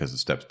cache because the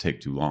steps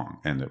take too long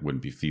and it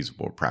wouldn't be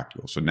feasible or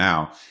practical. So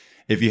now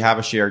if you have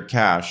a shared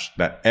cache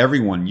that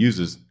everyone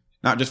uses,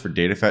 not just for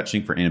data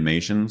fetching, for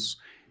animations,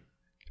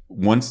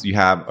 once you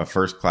have a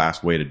first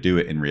class way to do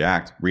it in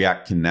React,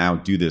 React can now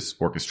do this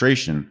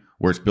orchestration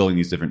where it's building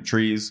these different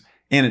trees.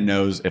 And it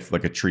knows if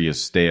like a tree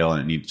is stale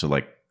and it needs to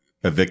like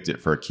evict it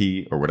for a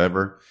key or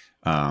whatever.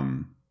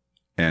 And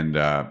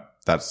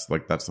that's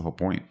the whole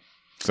point.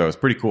 So it's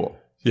pretty cool.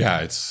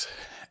 Yeah, it's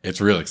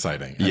real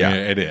exciting.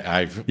 I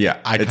mean,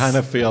 I kind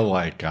of feel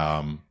like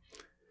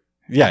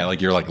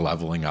like you're like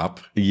leveling up.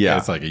 Yeah,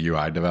 it's like a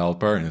UI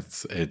developer, and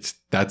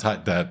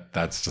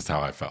that's just how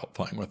I felt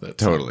playing with it.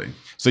 Totally.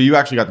 So you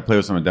actually got to play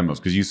with some of the demos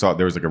because you saw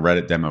there was like a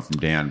Reddit demo from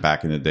Dan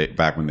back in the day,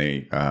 back when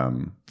they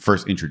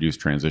first introduced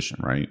transition,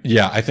 right?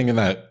 Yeah, I think in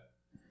that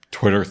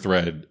Twitter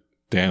thread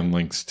Dan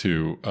links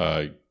to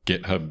a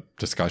GitHub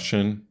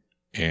discussion,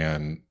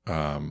 and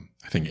I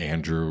think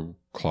Andrew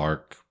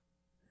Clark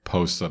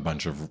posts a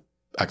bunch of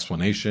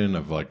explanation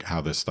of like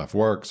how this stuff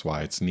works,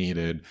 why it's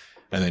needed,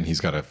 and then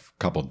he's got a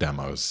couple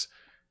demos,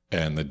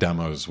 and the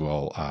demos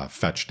will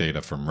fetch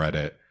data from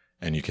Reddit,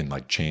 and you can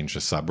like change the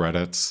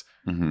subreddits,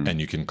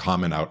 and you can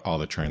comment out all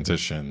the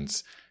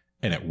transitions,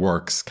 and it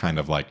works kind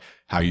of like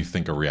how you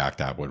think a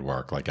React app would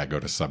work. Like I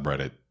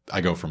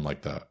go from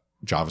like the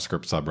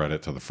JavaScript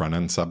subreddit to the front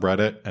end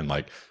subreddit, and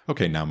like,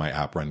 okay, now my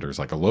app renders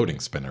like a loading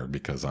spinner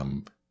because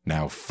I'm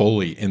now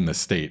fully in the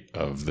state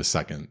of the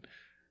second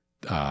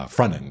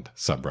front end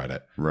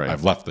subreddit. Right.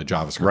 I've left the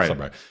JavaScript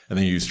subreddit, and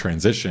then you use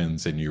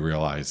transitions, and you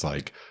realize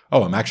like,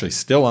 oh, I'm actually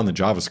still on the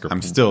JavaScript.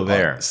 I'm still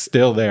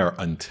there,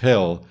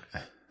 until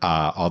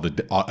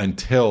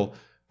until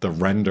the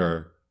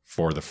render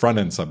for the front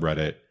end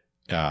subreddit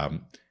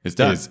it's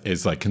done.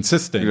 Is like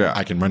consistent. Yeah.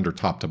 I can render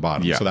top to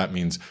bottom. Yeah. So that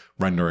means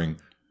rendering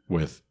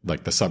with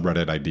like the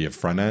subreddit ID of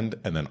front end,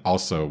 and then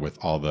also with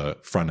all the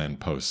front end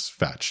posts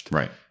fetched.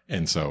 Right.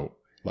 And so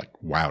like,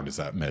 wow, does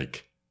that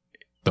make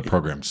the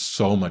program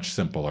so much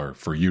simpler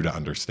for you to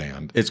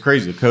understand? It's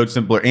crazy. The code's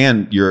simpler,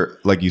 and you're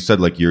like you said,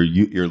 like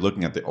you're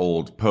looking at the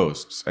old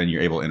posts and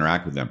you're able to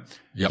interact with them.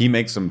 Yep. He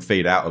makes them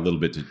fade out a little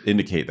bit to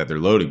indicate that they're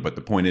loading, but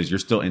the point is you're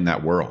still in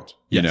that world,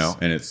 you know,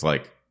 and it's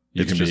like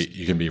you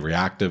can be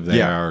reactive there.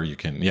 Yeah. You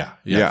can I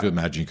can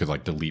imagine you could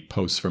like delete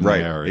posts from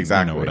there,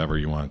 exactly, whatever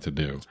you want to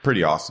do. It's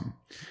pretty awesome.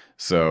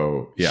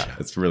 So yeah,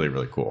 it's really,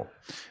 really cool.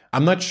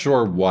 I'm not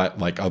sure what,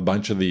 like a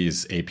bunch of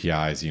these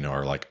APIs,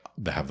 are like,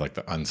 they have like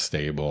the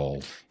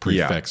unstable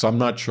prefix. Yeah. So I'm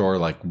not sure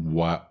like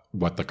what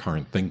the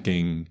current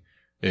thinking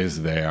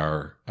is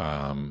there.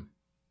 And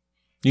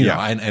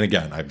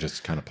again, I've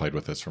just kind of played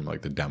with this from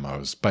like the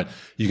demos, but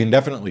you can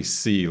definitely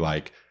see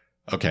like,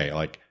 okay,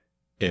 like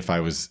if I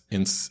was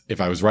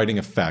writing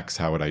effects,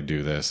 how would I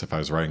do this? If I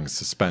was writing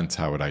suspense,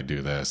 how would I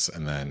do this?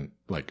 And then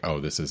like, oh,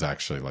 this is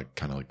actually like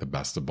kind of like the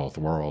best of both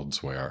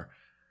worlds, where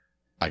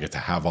I get to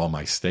have all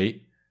my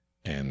state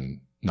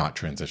and not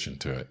transition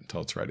to it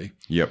until it's ready.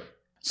 Yep.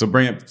 So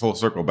bring it full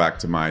circle back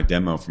to my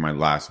demo for my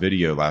last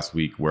video last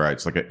week, where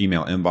it's like an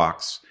email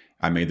inbox.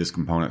 I made this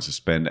component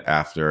suspend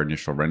after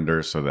initial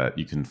render so that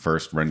you can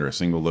first render a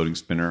single loading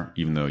spinner,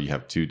 even though you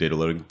have two data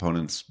loading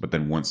components. But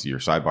then once your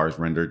sidebar is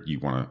rendered, you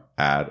want to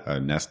add a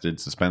nested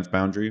suspense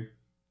boundary.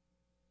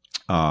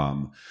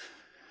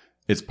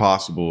 It's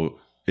possible.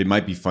 It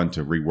might be fun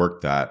to rework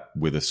that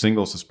with a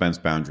single suspense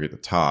boundary at the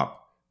top.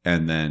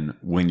 And then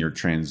when you're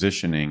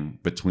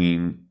transitioning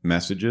between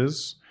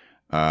messages,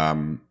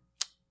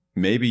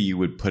 maybe you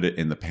would put it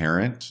in the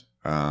parent.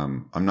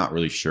 I'm not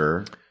really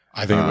sure.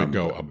 I think it would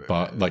go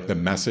above, like the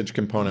message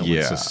component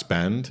would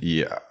suspend.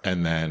 Yeah.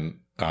 And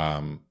then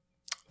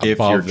if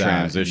you're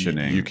that,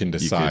 transitioning, you can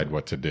decide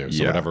what to do.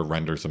 So whatever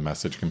renders a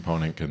message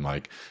component can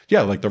like the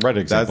Reddit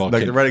example.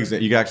 That's like the Reddit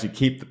example. You can actually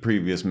keep the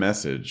previous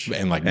message.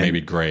 And like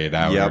maybe gray it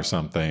out or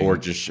something. Or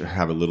just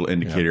have a little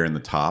indicator in the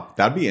top.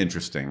 That'd be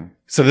interesting.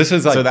 So this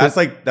is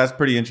like that's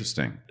pretty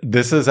interesting.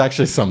 This is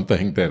actually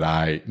something that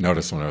I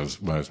noticed when I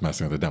was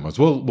messing with the demos.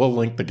 We'll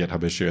link the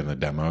GitHub issue and the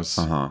demos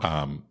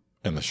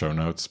in the show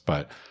notes.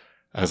 But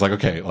I was like,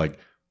 okay, like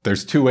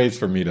there's two ways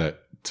for me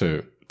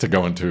to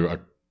go into a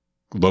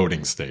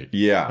loading state.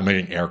 Yeah. I'm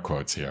making air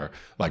quotes here.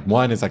 Like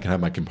one is I can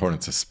have my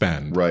component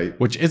suspend. Right.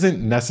 Which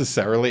isn't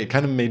necessarily, it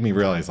kind of made me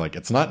realize like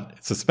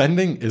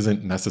suspending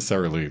isn't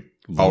necessarily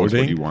loading. Always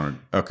what you wanted.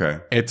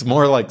 Okay. It's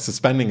more like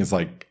suspending is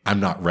like,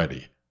 I'm not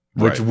ready.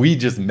 Which we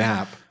just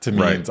map to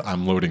means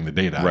I'm loading the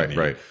data.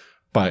 Right.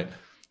 But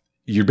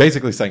you're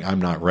basically saying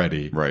I'm not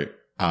ready. Right.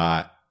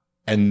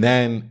 And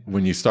then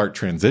when you start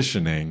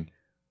transitioning,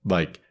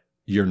 like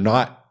you're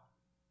not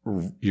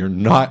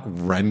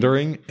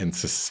rendering and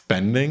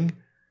suspending.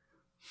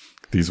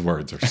 These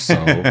words are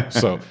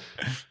so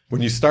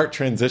when you start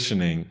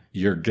transitioning,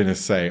 you're going to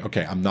say,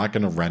 okay, I'm not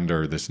going to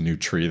render this new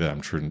tree that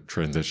I'm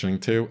transitioning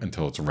to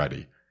until it's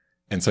ready.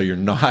 And so you're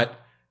not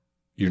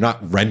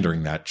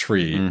rendering that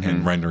tree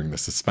and rendering the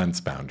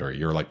suspense boundary.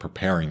 You're like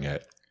preparing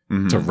it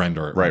to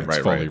render it when it's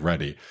fully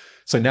ready.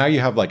 So now you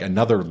have like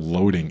another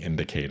loading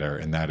indicator,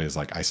 and that is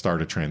like I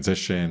start a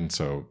transition.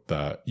 So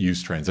the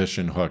use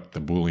transition hook, the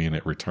Boolean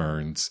it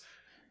returns.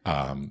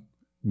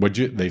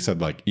 They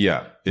said like,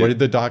 what did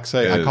the doc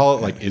say? I call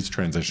it like is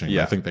transitioning.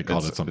 Yeah, I think they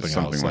called it something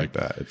else like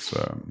that. It's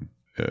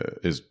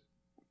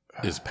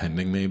is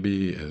pending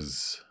maybe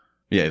is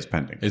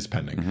pending. Is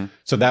pending.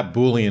 So that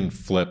Boolean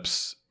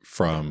flips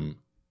from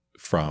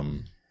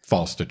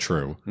false to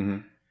true.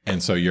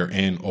 And so you're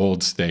in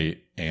old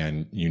state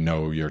and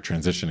you're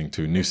transitioning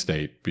to a new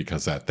state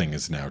because that thing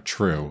is now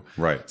true.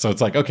 Right. So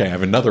it's like, okay, I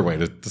have another way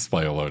to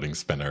display a loading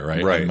spinner,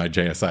 right? In my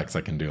JSX,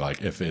 I can do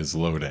like if is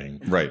loading.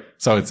 Right.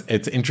 So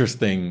it's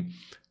interesting.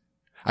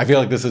 I feel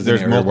like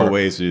there's multiple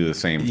ways to do the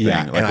same thing.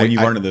 Yeah, like when you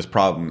run into this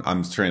problem,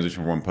 I'm transitioning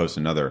from one post to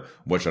another.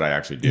 What should I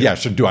actually do? Yeah.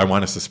 Do I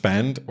want to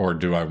suspend or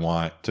do I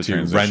want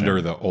to render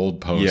the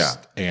old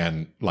post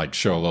and like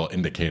show a little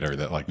indicator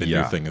that like the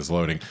new thing is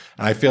loading?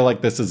 And I feel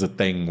like this is a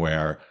thing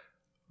where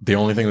the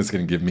only thing that's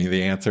going to give me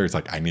the answer is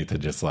like I need to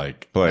just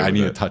like I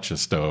need to touch the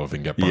stove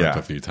and get burnt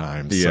a few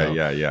times.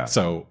 Yeah.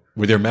 So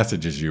with your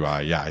messages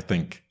UI, I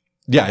think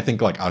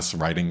like us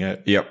writing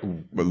it,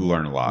 we'll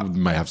learn a lot. We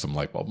might have some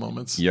light bulb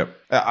moments. Yep.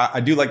 I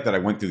do like that I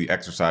went through the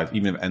exercise,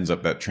 even if it ends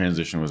up that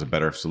transition was a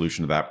better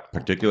solution to that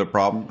particular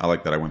problem. I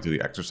like that I went through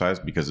the exercise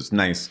because it's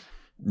nice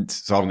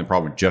solving the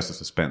problem with just a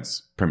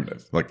suspense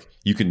primitive. Like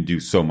you can do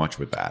so much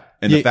with that.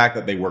 And the fact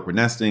that they work with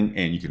nesting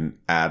and you can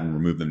add and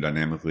remove them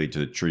dynamically to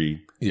the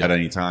tree at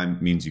any time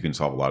means you can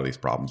solve a lot of these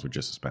problems with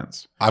just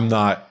suspense. I'm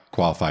not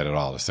qualified at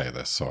all to say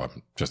this, so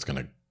I'm just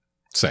going to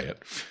say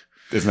it.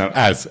 Isn't that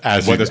as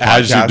you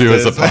do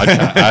as a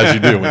podcast, as you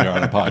do when you're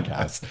on a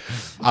podcast.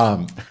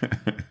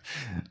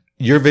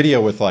 Your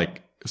video with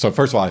like, so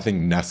first of all, I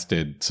think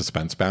nested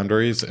suspense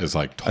boundaries is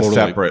like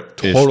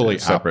totally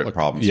separate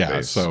problem space. Yeah.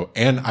 So,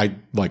 and I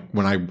like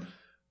when I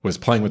was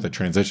playing with the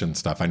transition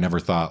stuff, I never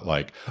thought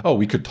like, oh,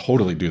 we could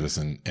totally do this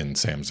in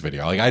Sam's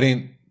video. Like I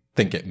didn't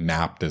think it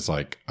mapped as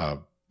like a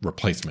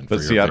replacement for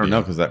your video. I don't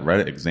know, because that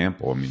Reddit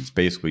example, I mean, it's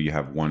basically you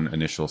have one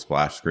initial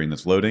splash screen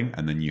that's loading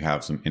and then you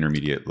have some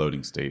intermediate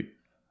loading state.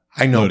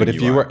 I know, but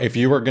if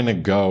you were going to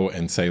go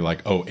and say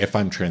like, oh, if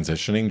I'm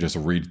transitioning, just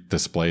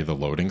display the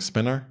loading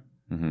spinner,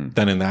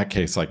 then in that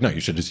case, like, no, you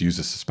should just use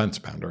a suspense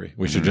boundary.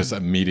 We should just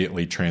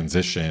immediately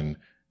transition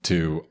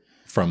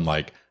from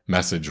like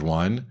message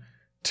 1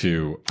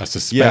 to a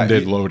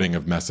suspended loading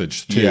of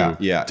message 2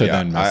 to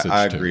then message 2.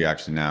 I agree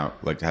actually now,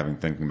 like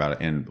thinking about it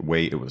and the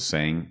way it was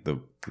saying,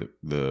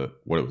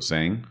 what it was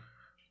saying,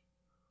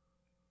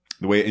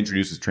 the way it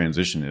introduces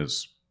transition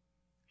is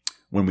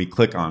when we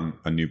click on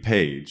a new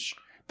page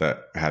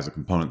that has a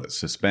component that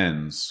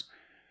suspends,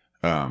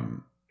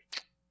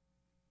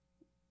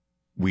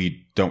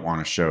 we don't want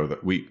to show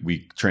that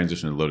we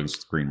transition to the loading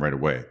screen right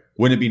away.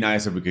 Wouldn't it be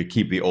nice if we could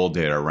keep the old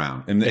data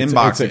around? In the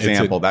inbox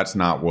example, that's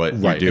not what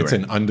you're doing. It's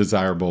an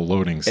undesirable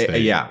loading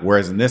state.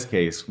 Whereas in this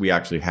case, we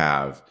actually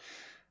have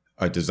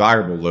a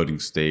desirable loading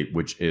state,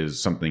 which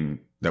is something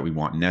that we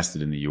want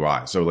nested in the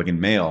UI. So like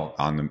in Mail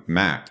on the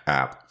Mac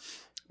app,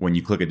 when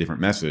you click a different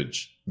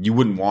message, you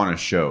wouldn't want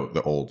to show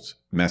the old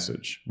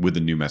message with the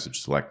new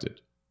message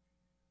selected.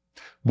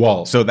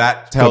 Well, so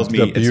that tells me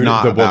it's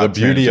not about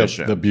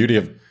transition. The beauty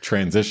of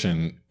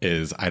transition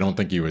is I don't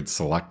think you would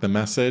select the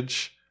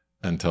message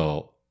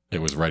until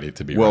it was ready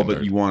to be rendered.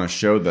 But you want to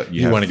show that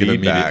you want to give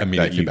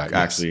immediate feedback.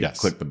 Actually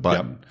click the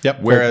button.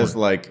 Yep. Whereas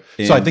like...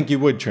 so I think you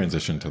would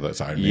transition to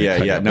this. I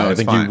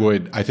think fine. You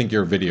would. I think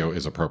your video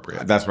is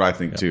appropriate. That's what I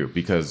think too,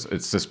 because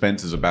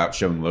suspense is about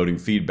showing loading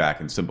feedback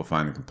and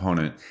simplifying the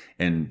component,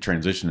 and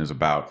transition is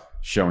about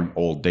showing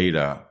old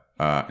data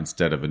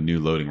instead of a new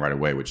loading right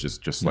away, which is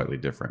just slightly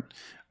different.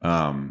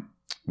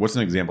 What's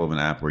an example of an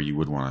app where you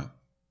would want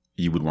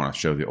to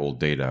show the old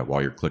data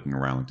while you're clicking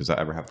around? Like, does that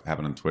ever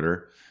happen on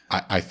Twitter?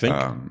 I think.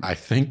 I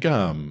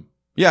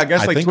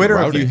guess like Twitter,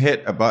 routing. If you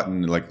hit a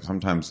button, like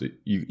sometimes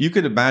you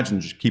could imagine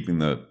just keeping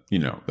the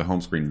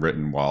home screen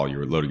written while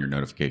you're loading your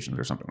notifications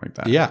or something like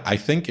that. Yeah, I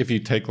think if you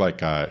take like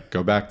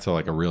go back to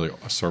like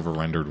a server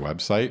rendered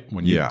website,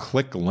 when you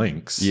click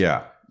links,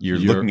 you're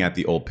looking at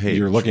the old page.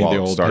 You're looking at the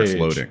old starts page,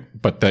 loading.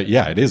 But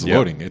it is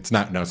loading. It's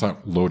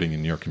not loading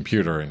in your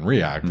computer in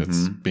React.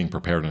 It's being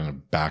prepared in a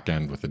back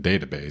end with a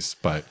database.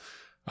 But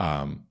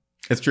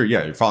it's true.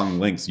 Yeah, you're following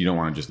links. You don't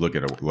want to just look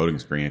at a loading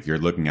screen if you're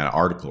looking at an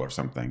article or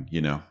something,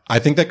 I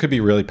think that could be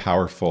really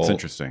powerful. It's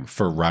interesting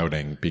for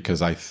routing,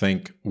 because I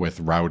think with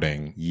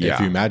routing, if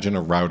you imagine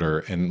a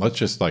router, and let's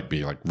just like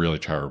be like really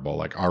charitable,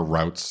 like our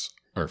routes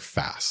are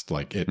fast.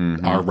 Like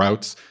our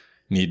routes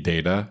need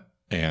data,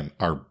 and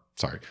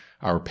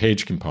our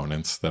page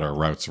components that our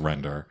routes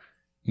render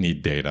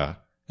need data.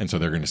 And so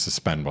they're going to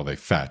suspend while they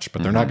fetch,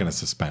 but they're not going to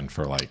suspend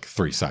for like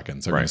 3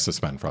 seconds. They're going to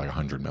suspend for like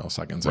 100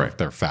 milliseconds if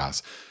they're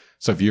fast.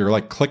 So if you're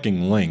like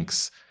clicking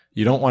links,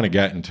 you don't want to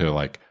get into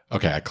like,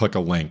 okay, I click a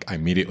link, I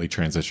immediately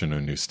transition to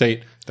a new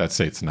state. That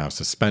state's now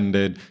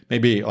suspended.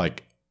 Maybe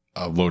like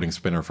a loading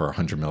spinner for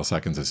 100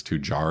 milliseconds is too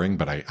jarring,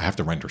 but I have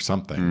to render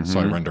something. So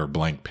I render a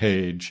blank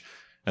page,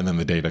 and then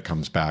the data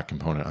comes back,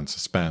 component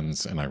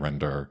unsuspends, and I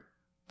render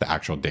the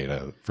actual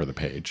data for the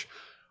page.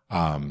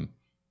 I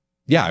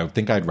would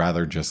think I'd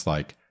rather just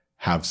like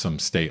have some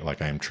state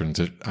like I'm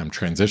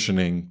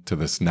transitioning to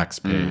this next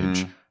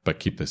page, but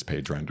keep this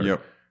page rendered.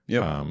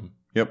 Yep.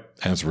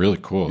 And it's really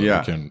cool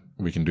that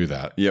we can do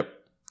that. Yep.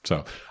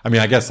 So I mean,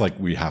 I guess like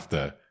we'd have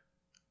to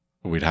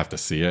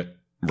see it.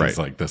 Right.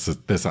 Like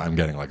this I'm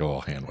getting like a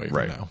little hand wave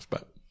now.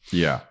 But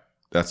yeah,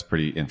 that's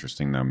pretty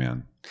interesting though,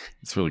 man.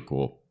 It's really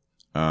cool.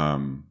 I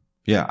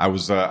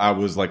was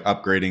like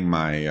upgrading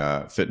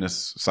my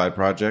fitness side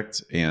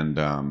project, and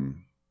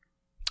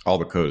all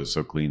the code is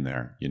so clean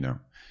there,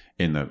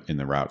 in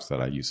the routes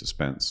that I use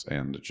suspense,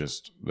 and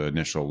just the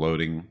initial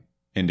loading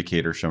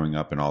indicator showing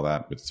up and all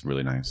that. It's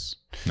really nice.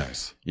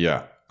 Nice.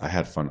 Yeah, I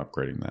had fun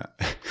upgrading that.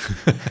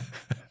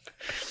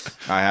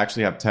 I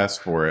actually have tests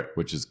for it,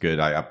 which is good.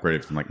 I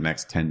upgraded from like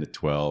Next 10 to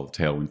 12,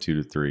 Tailwind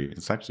 2 to 3.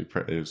 It's actually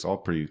it was all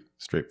pretty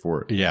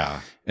straightforward.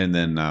 Yeah. And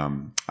then I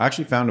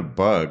actually found a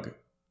bug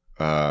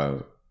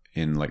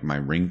in like my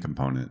ring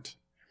component,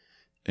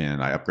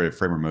 and I upgraded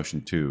Framer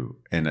Motion 2,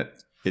 and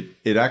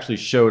it actually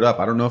showed up.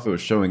 I don't know if it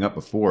was showing up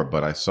before,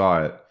 but I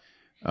saw it.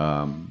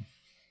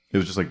 It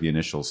was just like the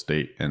initial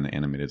state and the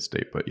animated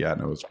state, but yeah,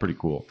 no, it was pretty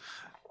cool.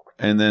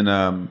 And then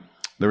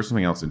there was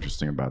something else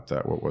interesting about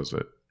that. What was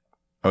it?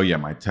 Oh yeah,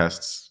 my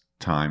tests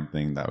time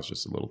thing. That was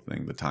just a little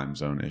thing, the time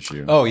zone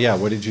issue. Oh yeah,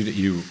 what did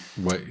you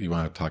what you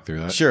want to talk through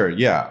that? Sure,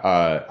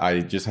 yeah. I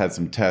just had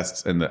some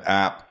tests, and the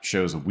app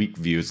shows a week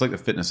view. It's like the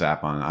fitness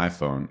app on an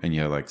iPhone, and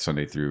you have like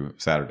Sunday through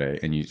Saturday,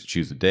 and you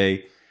choose a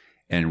day.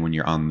 And when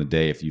you're on the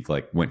day, if you've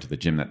like went to the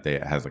gym that day,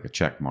 it has like a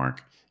check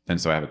mark. And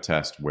so I have a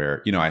test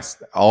where,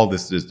 all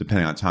this is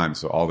depending on time.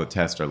 So all the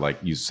tests are like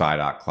use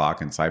SciDoc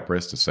clock in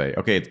Cypress to say,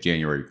 okay, it's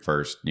January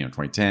 1st,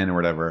 2010 or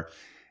whatever.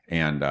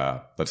 And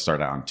let's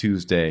start out on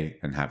Tuesday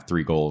and have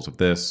 3 goals of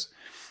this.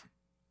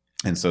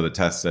 And so the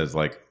test says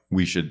like,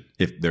 we should,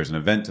 if there's an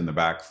event in the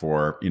back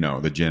for,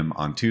 the gym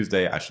on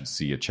Tuesday, I should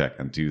see a check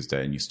on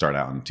Tuesday. And you start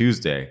out on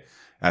Tuesday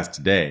as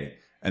today.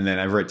 And then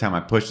every time I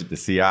pushed it to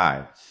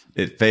CI,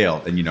 it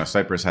failed. And,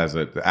 Cypress has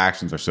the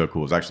actions are so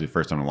cool. It's actually the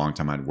first time in a long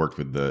time I'd worked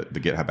with the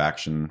GitHub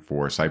action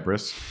for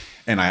Cypress.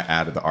 And I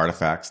added the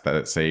artifacts that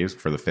it saves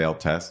for the failed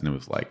test. And it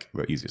was like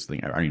the easiest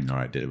thing ever. I don't even know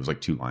what I did. It was like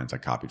 2 lines I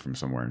copied from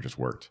somewhere and just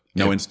worked.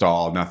 No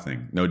install,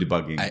 nothing. No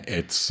debugging.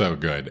 It's so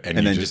good. And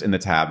then just in the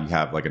tab, you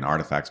have like an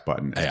artifacts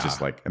button. It's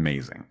just like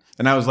amazing.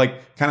 And I was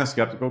like kind of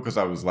skeptical because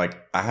I was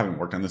like, I haven't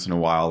worked on this in a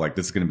while. Like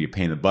this is going to be a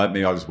pain in the butt.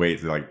 Maybe I'll just wait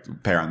to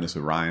like pair on this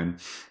with Ryan.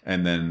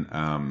 And then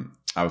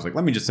I was like,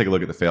 let me just take a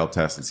look at the failed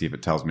test and see if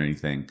it tells me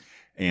anything.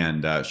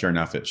 And sure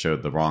enough, it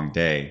showed the wrong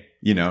day.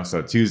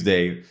 So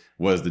Tuesday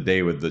was the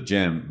day with the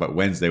gym, but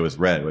Wednesday was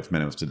red, which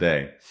meant it was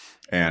today.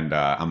 And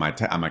on my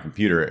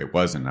computer, it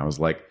wasn't. I was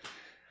like,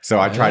 so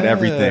I tried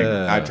everything.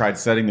 I tried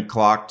setting the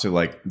clock to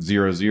like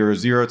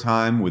 000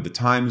 time with the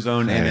time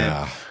zone in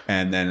it.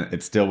 And then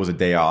it still was a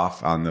day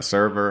off on the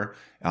server,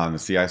 on the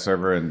CI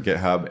server and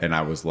GitHub. And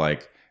I was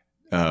like,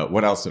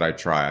 what else did I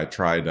try? I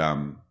tried,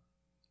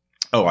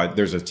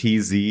 there's a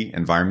TZ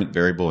environment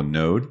variable in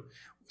Node.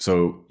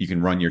 So you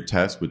can run your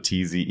test with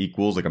TZ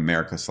equals like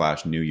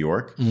America/New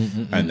York,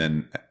 and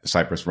then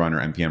Cypress run or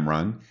NPM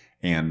run,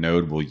 and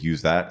Node will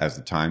use that as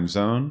the time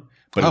zone.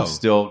 But it was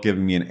still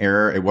giving me an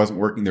error. It wasn't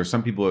working. There's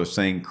some people who are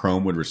saying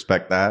Chrome would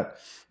respect that,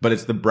 but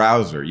it's the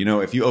browser.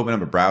 If you open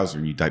up a browser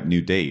and you type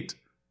new date,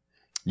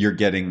 you're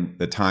getting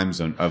the time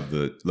zone of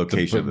the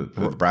location of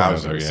the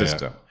browser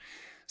system.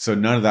 So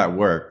none of that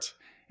worked.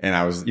 And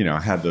I was, I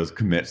had those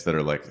commits that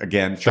are like,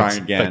 again,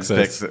 trying again,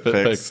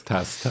 fix,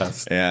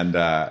 test. And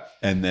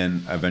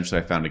then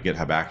eventually I found a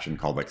GitHub action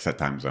called like set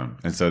time zone.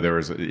 And so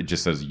it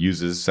just says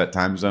uses set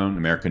time zone,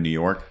 America, New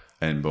York,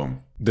 and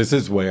boom. This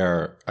is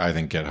where I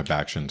think GitHub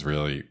actions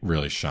really,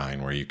 really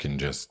shine, where you can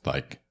just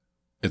like,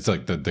 it's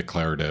like the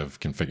declarative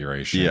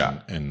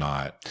configuration and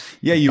not.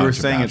 Yeah, you were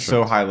saying it's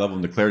so high level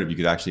and declarative, you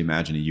could actually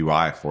imagine a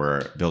UI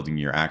for building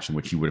your action,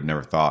 which you would have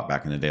never thought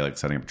back in the day, like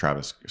setting up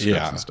Travis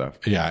scripts and stuff.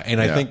 Yeah, and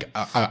I think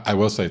I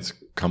will say it's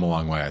come a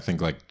long way. I think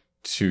like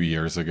 2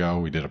 years ago,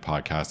 we did a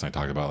podcast and I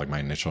talked about like my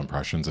initial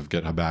impressions of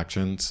GitHub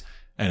actions,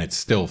 and it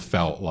still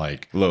felt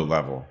like low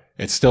level.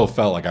 It still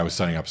felt like I was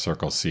setting up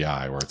Circle CI,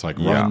 where it's like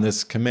run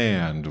this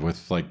command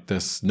with like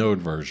this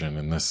node version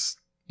and this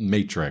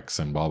matrix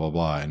and blah, blah,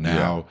 blah. And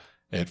now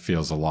it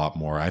feels a lot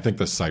more. I think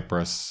the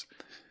Cypress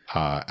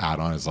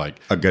add-on is like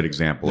a good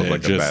example of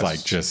like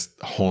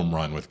just home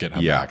run with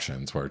GitHub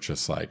actions, where it's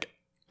just like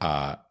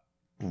run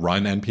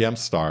npm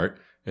start.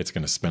 It's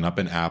going to spin up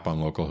an app on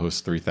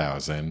localhost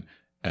 3000,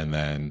 and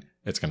then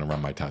it's going to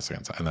run my test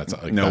against it. And that's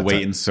like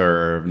and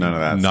serve, none of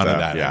that. None of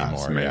that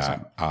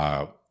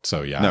anymore.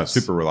 No,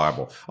 super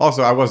reliable.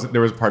 Also,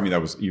 there was a part of me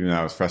that was, even though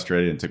I was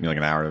frustrated and it took me like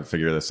an hour to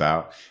figure this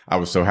out, I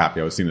was so happy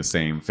I was seeing the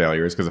same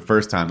failures, because the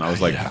first time I was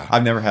like,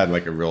 I've never had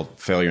like a real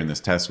failure in this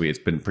test suite. It's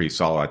been pretty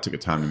solid. I took the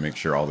time to make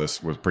sure all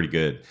this was pretty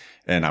good.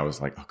 And I was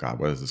like, oh God,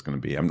 what is this going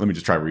to be? Let me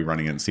just try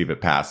rerunning it and see if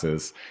it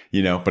passes,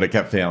 but it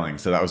kept failing.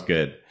 So that was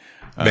good.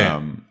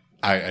 Man,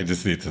 I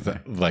just need to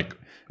like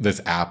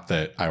this app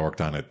that I worked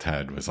on at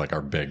TED was like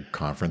our big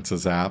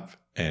conferences app.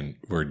 And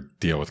we're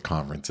deal with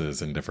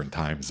conferences in different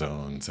time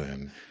zones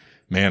and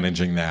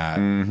managing that.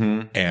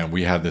 And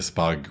we had this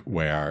bug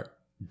where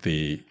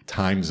the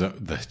time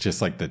zone,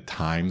 just like the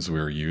times we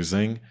were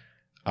using,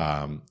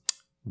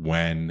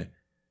 when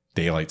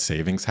daylight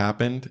savings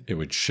happened, it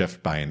would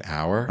shift by an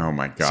hour. Oh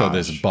my gosh. So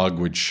this bug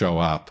would show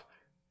up.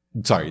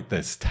 Sorry,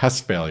 this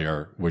test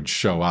failure would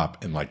show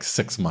up in like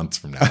 6 months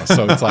from now.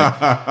 So it's like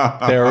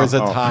there was a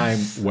time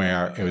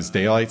where it was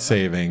daylight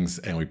savings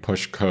and we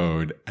pushed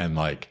code and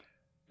like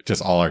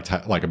just all our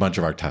like a bunch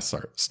of our tests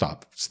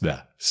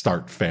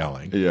start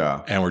failing.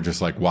 Yeah. And we're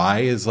just like, why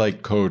is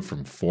like code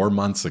from 4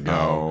 months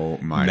ago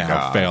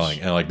now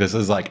failing? And like, this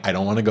is like, I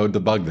don't want to go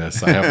debug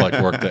this. I have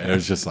like work that it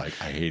was just like,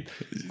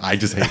 I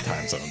just hate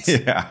time zones.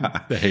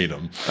 I hate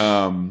them.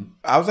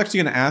 I was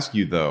actually going to ask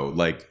you though,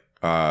 like,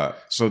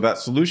 so that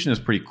solution is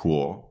pretty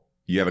cool.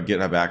 You have a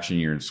GitHub action,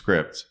 you're in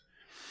script.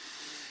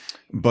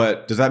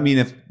 But does that mean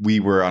if we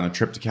were on a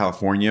trip to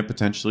California,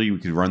 potentially we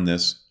could run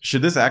this?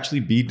 Should this actually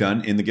be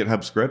done in the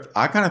GitHub script?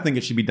 I kind of think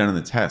it should be done in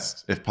the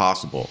test, if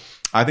possible.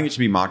 I think it should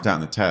be mocked out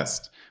in the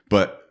test.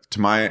 But to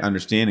my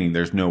understanding,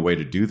 there's no way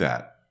to do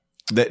that.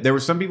 There were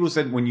some people who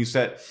said when you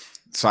set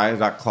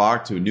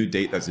Saya.clock to a new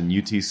date that's in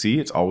UTC,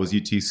 it's always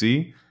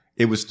UTC.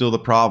 It was still the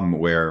problem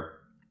where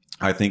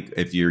I think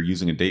if you're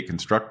using a date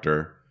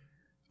constructor,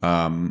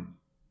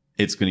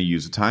 it's going to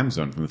use a time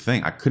zone from the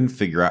thing. I couldn't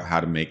figure out how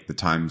to make the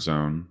time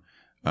zone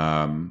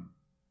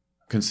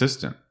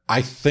consistent.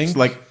 I think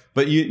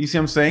but you see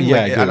what I'm saying? Yeah,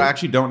 I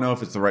actually don't know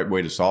if it's the right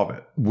way to solve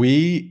it.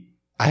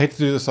 I had to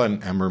do this on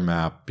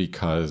EmberMap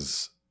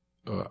because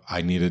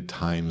I needed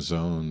time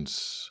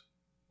zones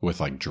with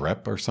like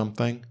drip or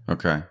something.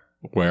 Okay.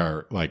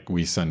 Where like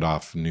we send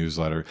off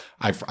newsletter.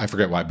 I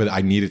forget why, but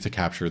I needed to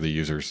capture the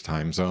user's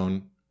time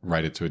zone,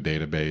 write it to a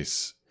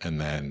database,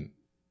 and then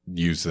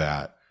use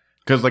that.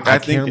 Because like I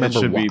think it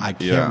should be. I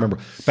can't remember.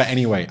 But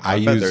anyway,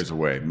 I bet there's a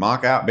way.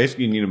 Mock out.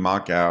 Basically, you need to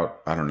mock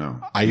out. I don't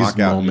know. I used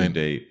Moment.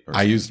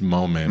 I used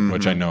Moment,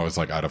 which I know is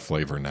like out of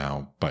flavor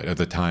now. But at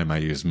the time, I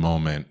used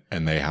Moment,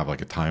 and they have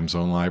like a time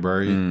zone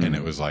library, and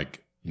it was like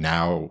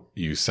now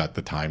you set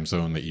the time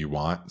zone that you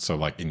want. So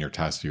like in your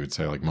test, you would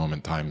say like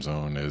Moment time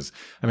zone is.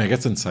 I mean, I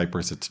guess in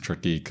Cypress it's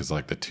tricky because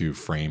like the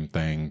 2-frame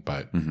thing,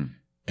 but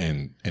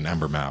in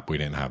EmberMap we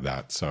didn't have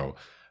that. So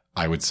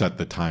I would set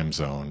the time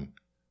zone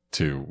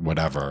to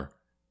whatever,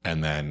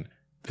 and then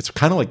it's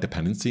kind of like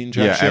dependency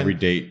injection. Yeah, every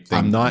date.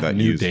 I'm not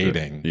new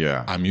dating.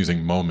 Yeah, I'm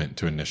using Moment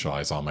to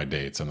initialize all my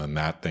dates, and then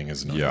that thing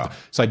is yeah.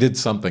 So I did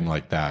something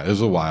like that. It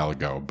was a while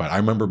ago, but I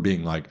remember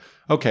being like,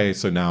 okay,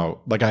 so now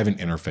like I have an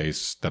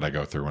interface that I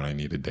go through when I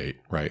need a date,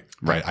 right?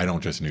 I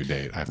don't just new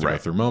date. I have to go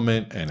through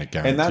Moment, and it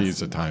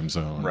guarantees a time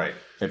zone. Right.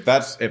 If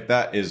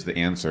that is the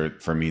answer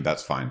for me,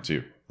 that's fine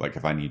too. Like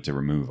if I need to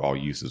remove all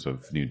uses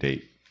of new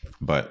date,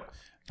 but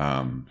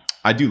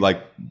I do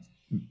like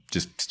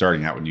just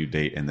starting out with new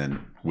date and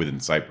then within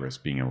Cypress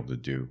being able to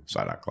do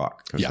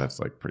Saya.clock because that's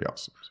like pretty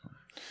awesome. So.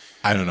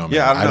 I don't know, man.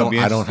 Yeah,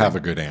 I don't have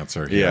a good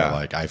answer here. Yeah.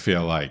 Like I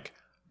feel like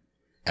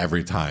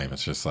every time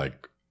it's just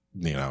like,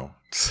 you know,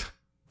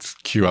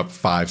 queue up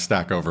 5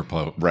 Stack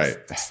Overflow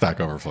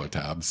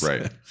tabs.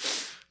 Right.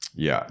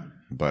 Yeah.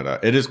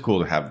 But it is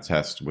cool to have the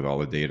test with all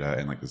the data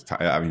and like this.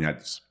 I mean,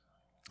 that's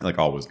like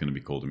always going to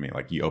be cool to me.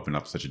 Like you open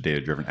up such a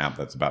data driven app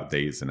that's about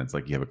days and it's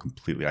like you have a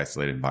completely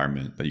isolated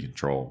environment that you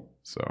control.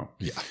 So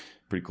yeah,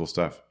 pretty cool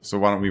stuff. So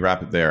why don't we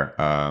wrap it there?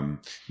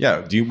 Yeah.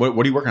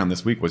 What are you working on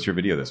this week? What's your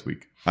video this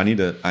week? I need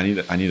a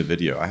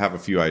video. I have a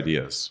few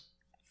ideas.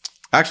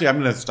 Actually, I'm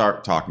going to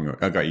start talking.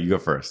 Okay, you go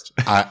first.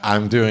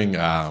 I'm doing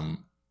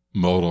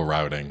modal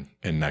routing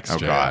in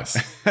Next.js.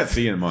 Oh God.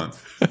 See you in a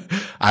month.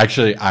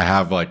 Actually, I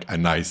have I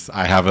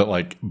have it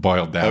like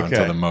boiled down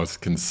to the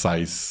most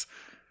concise,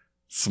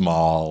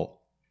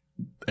 small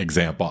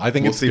example. I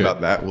think we'll see good.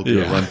 About that. We'll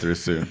do a run through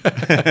soon.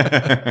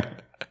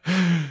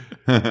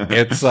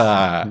 It's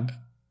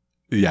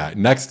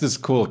Next is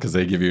cool because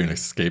they give you an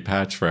escape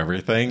hatch for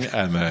everything,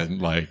 and then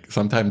like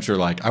sometimes you're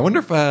like, I wonder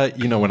if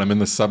when I'm in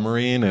the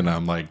submarine and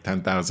I'm like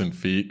 10,000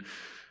 feet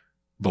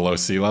below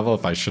sea level,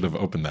 if I should have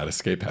opened that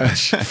escape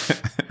hatch.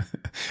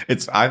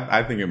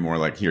 I think it more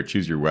like, here,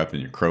 choose your weapon,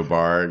 your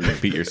crowbar, you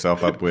beat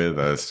yourself up with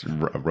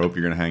a rope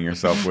you're gonna hang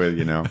yourself with,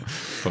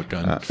 foot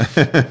gun,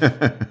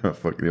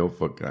 the old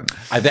foot gun.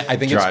 I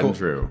think it's cool. And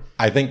true.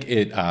 I think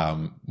it.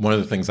 One of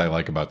the things I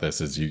like about this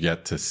is you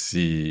get to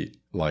see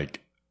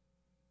like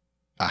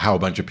how a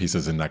bunch of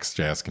pieces in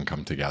Next.js can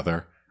come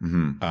together.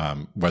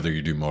 Mm-hmm. Whether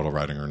you do modal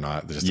routing or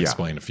not, just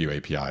explain a few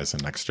APIs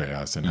in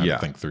Next.js and how to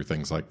think through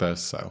things like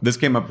this. So this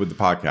came up with the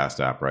podcast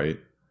app, right?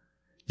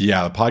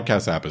 Yeah, the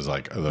podcast app is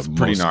like the most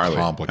pretty gnarly.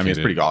 complicated. I mean,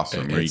 it's pretty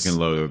awesome. Where you can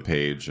load a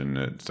page and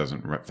it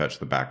doesn't fetch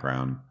the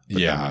background. But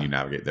then when you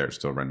navigate there, it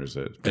still renders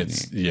it.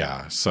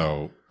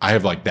 So I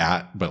have like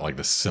that, but like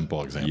the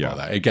simple example of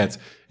that.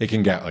 It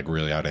can get like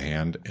really out of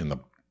hand, and the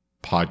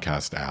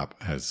podcast app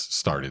has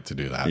started to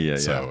do that.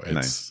 So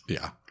it's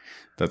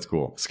That's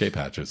cool. Escape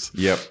hatches.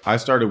 Yep. I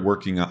started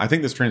working on, I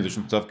think this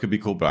transition stuff could be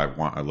cool, but I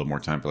want a little more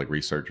time for like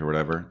research or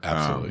whatever.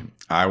 Absolutely.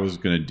 I was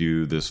going to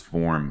do this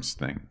forms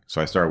thing.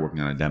 So I started working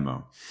on a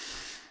demo.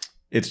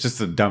 It's just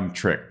a dumb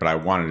trick, but I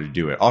wanted to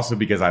do it. Also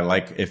because I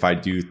like, if I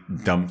do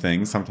dumb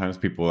things, sometimes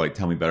people like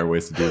tell me better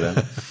ways to do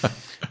them.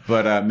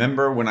 But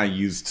remember when I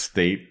used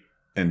state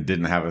and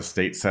didn't have a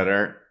state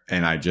setter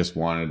and I just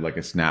wanted like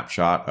a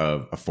snapshot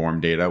of a form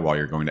data while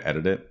you're going to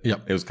edit it?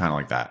 Yep. It was kind of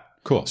like that.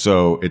 Cool.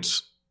 So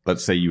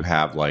let's say you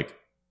have like,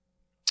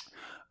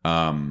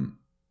 in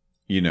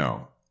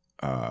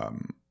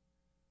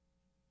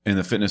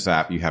the fitness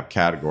app, you have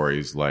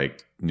categories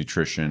like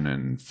nutrition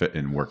and fit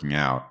and working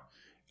out.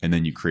 And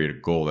then you create a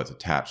goal that's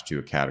attached to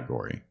a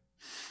category.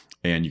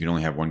 And you can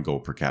only have one goal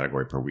per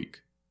category per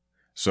week.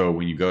 So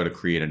when you go to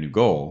create a new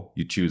goal,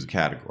 you choose a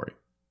category.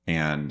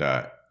 And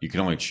you can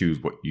only choose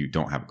what you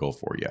don't have a goal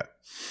for yet.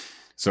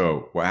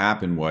 So what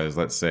happened was,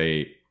 let's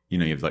say,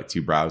 you have like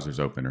 2 browsers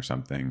open or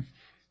something.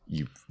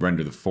 You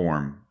render the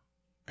form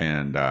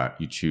and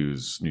you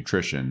choose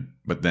nutrition,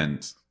 but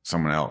then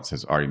someone else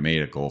has already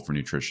made a goal for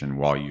nutrition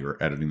while you're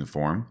editing the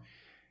form.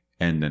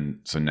 And then,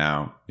 so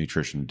now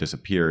nutrition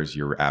disappears,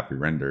 your app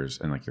re-renders,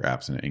 and like your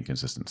app's in an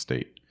inconsistent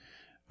state.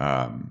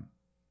 Does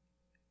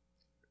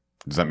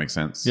that make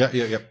sense? Yeah.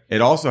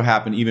 It also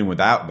happened even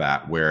without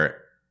that,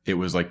 where it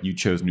was like you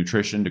chose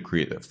nutrition to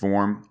create that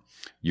form.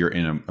 You're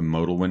in a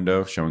modal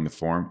window showing the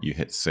form. You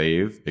hit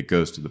save. It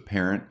goes to the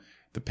parent.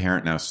 The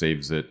parent now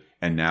saves it.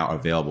 And now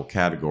available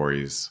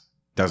categories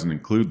doesn't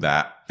include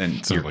that.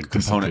 And so your like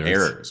component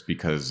errors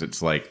because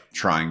it's like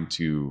trying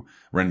to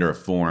render a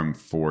form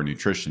for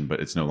nutrition, but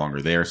it's no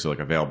longer there. So like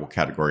available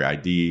category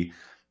ID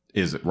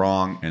is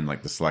wrong. And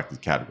like the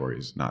selected category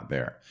is not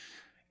there.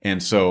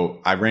 And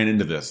so I ran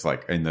into this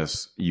like in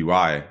this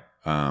UI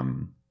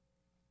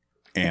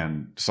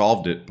and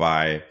solved it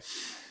by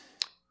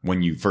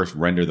when you first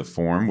render the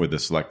form with the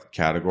selected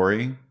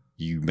category,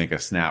 you make a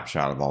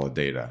snapshot of all the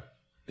data.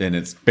 And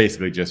it's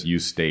basically just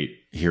use state.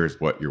 Here's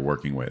what you're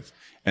working with.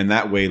 And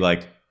that way,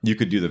 like you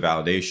could do the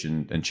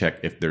validation and check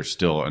if there's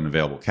still an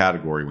available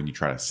category when you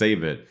try to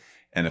save it.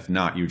 And if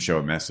not, you would show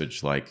a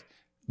message like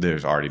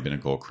there's already been a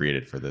goal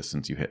created for this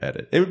since you hit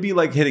edit. It would be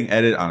like hitting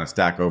edit on a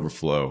Stack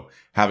Overflow,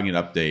 having an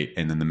update,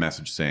 and then the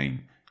message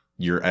saying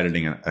you're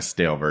editing a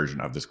stale version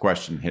of this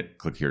question.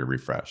 Click here to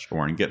refresh,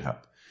 or in GitHub.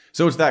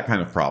 So it's that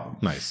kind of problem.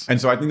 Nice.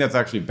 And so I think that's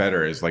actually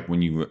better is like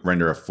when you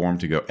render a form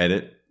to go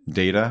edit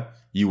data,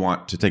 you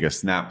want to take a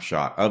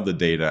snapshot of the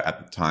data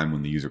at the time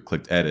when the user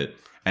clicked edit.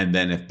 And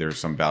then if there's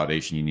some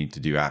validation you need to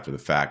do after the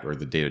fact or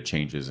the data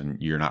changes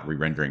and you're not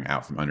re-rendering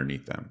out from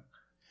underneath them.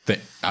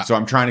 So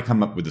I'm trying to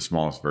come up with the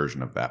smallest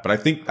version of that. But I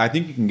think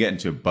you can get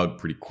into a bug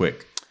pretty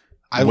quick.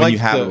 When you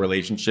have a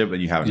relationship and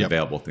you have an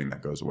available thing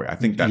that goes away. I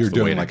think that's the way to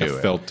do it. You're doing like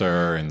a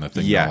filter and the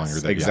thing no longer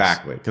there.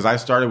 Exactly. Because I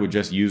started with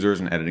just users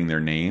and editing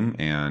their name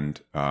and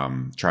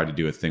tried to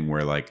do a thing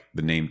where like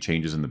the name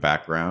changes in the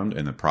background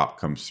and the prop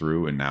comes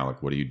through and now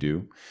like what do you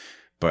do?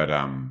 But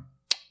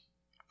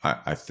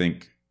I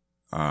think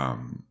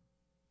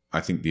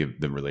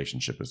the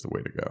relationship is the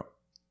way to go.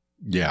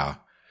 Yeah.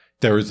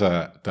 There was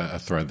a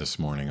thread this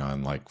morning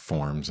on like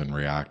forms and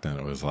React, and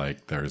it was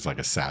like there's like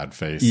a sad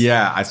face.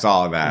 Yeah, I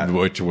saw that.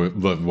 Which was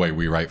the way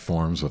we write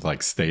forms with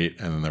like state,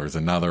 and then there was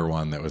another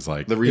one that was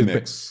like the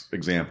remix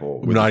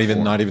example. Not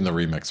even the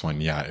remix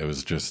one. Yeah, it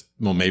was just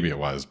maybe it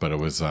was, but it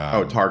was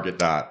target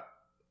dot.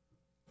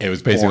 It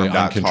was basically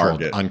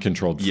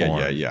uncontrolled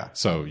form. Yeah.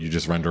 So you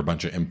just render a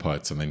bunch of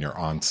inputs, and then your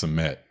on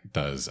submit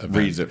does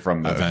reads it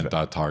from the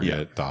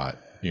event.target dot.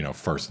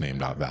 First name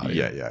dot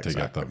value to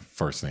get the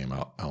first name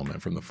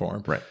element from the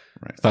form. Right.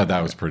 I thought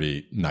that was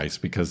pretty nice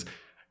because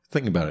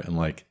thinking about it and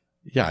like,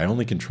 I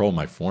only control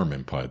my form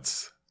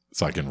inputs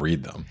so I can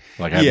read them.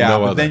 Like, I have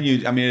no other. Then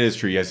it is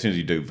true. As soon as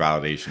you do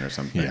validation or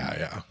something.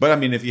 Yeah. But I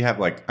mean, if you have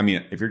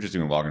if you're just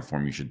doing a login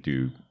form, you should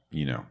do,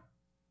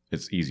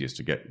 it's easiest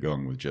to get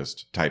going with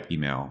just type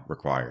email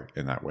required.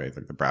 In that way,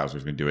 like the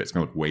browser's going to do it. It's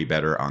going to look way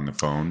better on the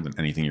phone than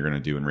anything you're going to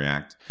do in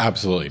React.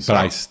 Absolutely. So,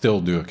 but I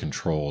still do a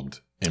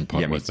controlled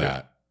input with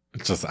that.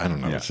 It's just, I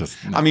don't know. Yeah. It's just,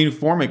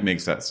 Formic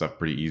makes that stuff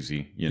pretty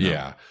easy.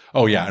 Yeah.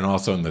 Oh yeah. And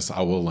also in this,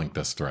 I will link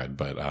this thread,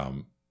 but,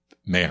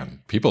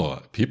 man, people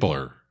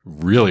are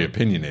really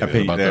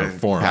opinionated about their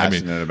form.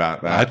 Passionate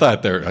about that.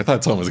 I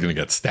thought someone was going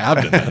to get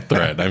stabbed in that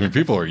thread. I mean,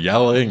 people were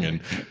yelling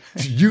and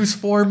use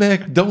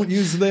Formic, don't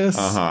use this.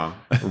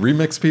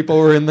 Remix people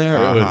were in there.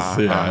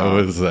 It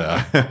was.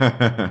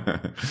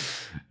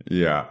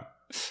 Yeah.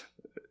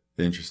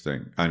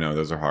 Interesting. I know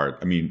those are hard.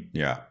 I mean,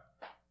 yeah.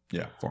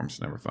 Forms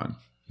never fun.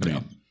 I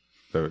mean,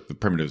 the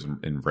primitives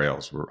in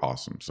Rails were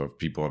awesome. So if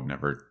people have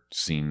never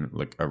seen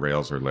like a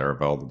Rails or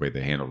Laravel, the way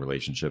they handle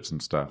relationships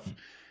and stuff,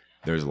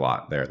 there's a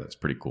lot there that's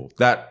pretty cool.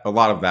 A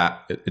lot of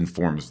that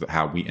informs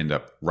how we end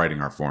up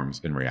writing our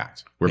forms in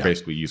React. We're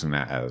basically using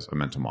that as a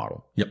mental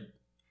model. Yep.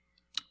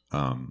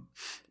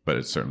 But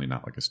it's certainly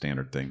not like a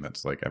standard thing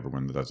that's like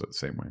everyone does it the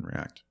same way in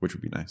React, which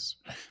would be nice.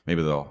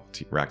 Maybe the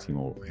React team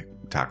will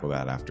tackle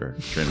that after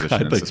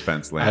transition and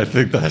suspense land. I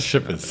think that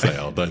ship has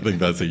sailed. I think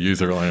that's a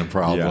user land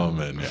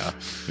problem.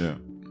 Yeah.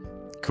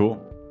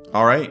 Cool.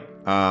 All right.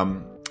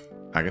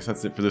 I guess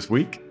that's it for this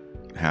week.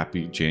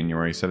 Happy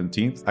January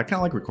 17th. I kind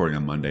of like recording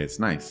on Monday. It's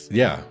nice.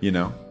 Yeah.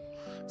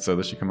 So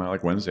this should come out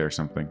like Wednesday or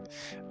something.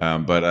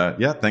 But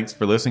thanks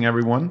for listening,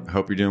 everyone.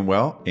 Hope you're doing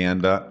well.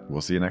 And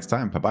we'll see you next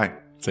time. Bye-bye.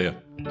 See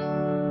ya.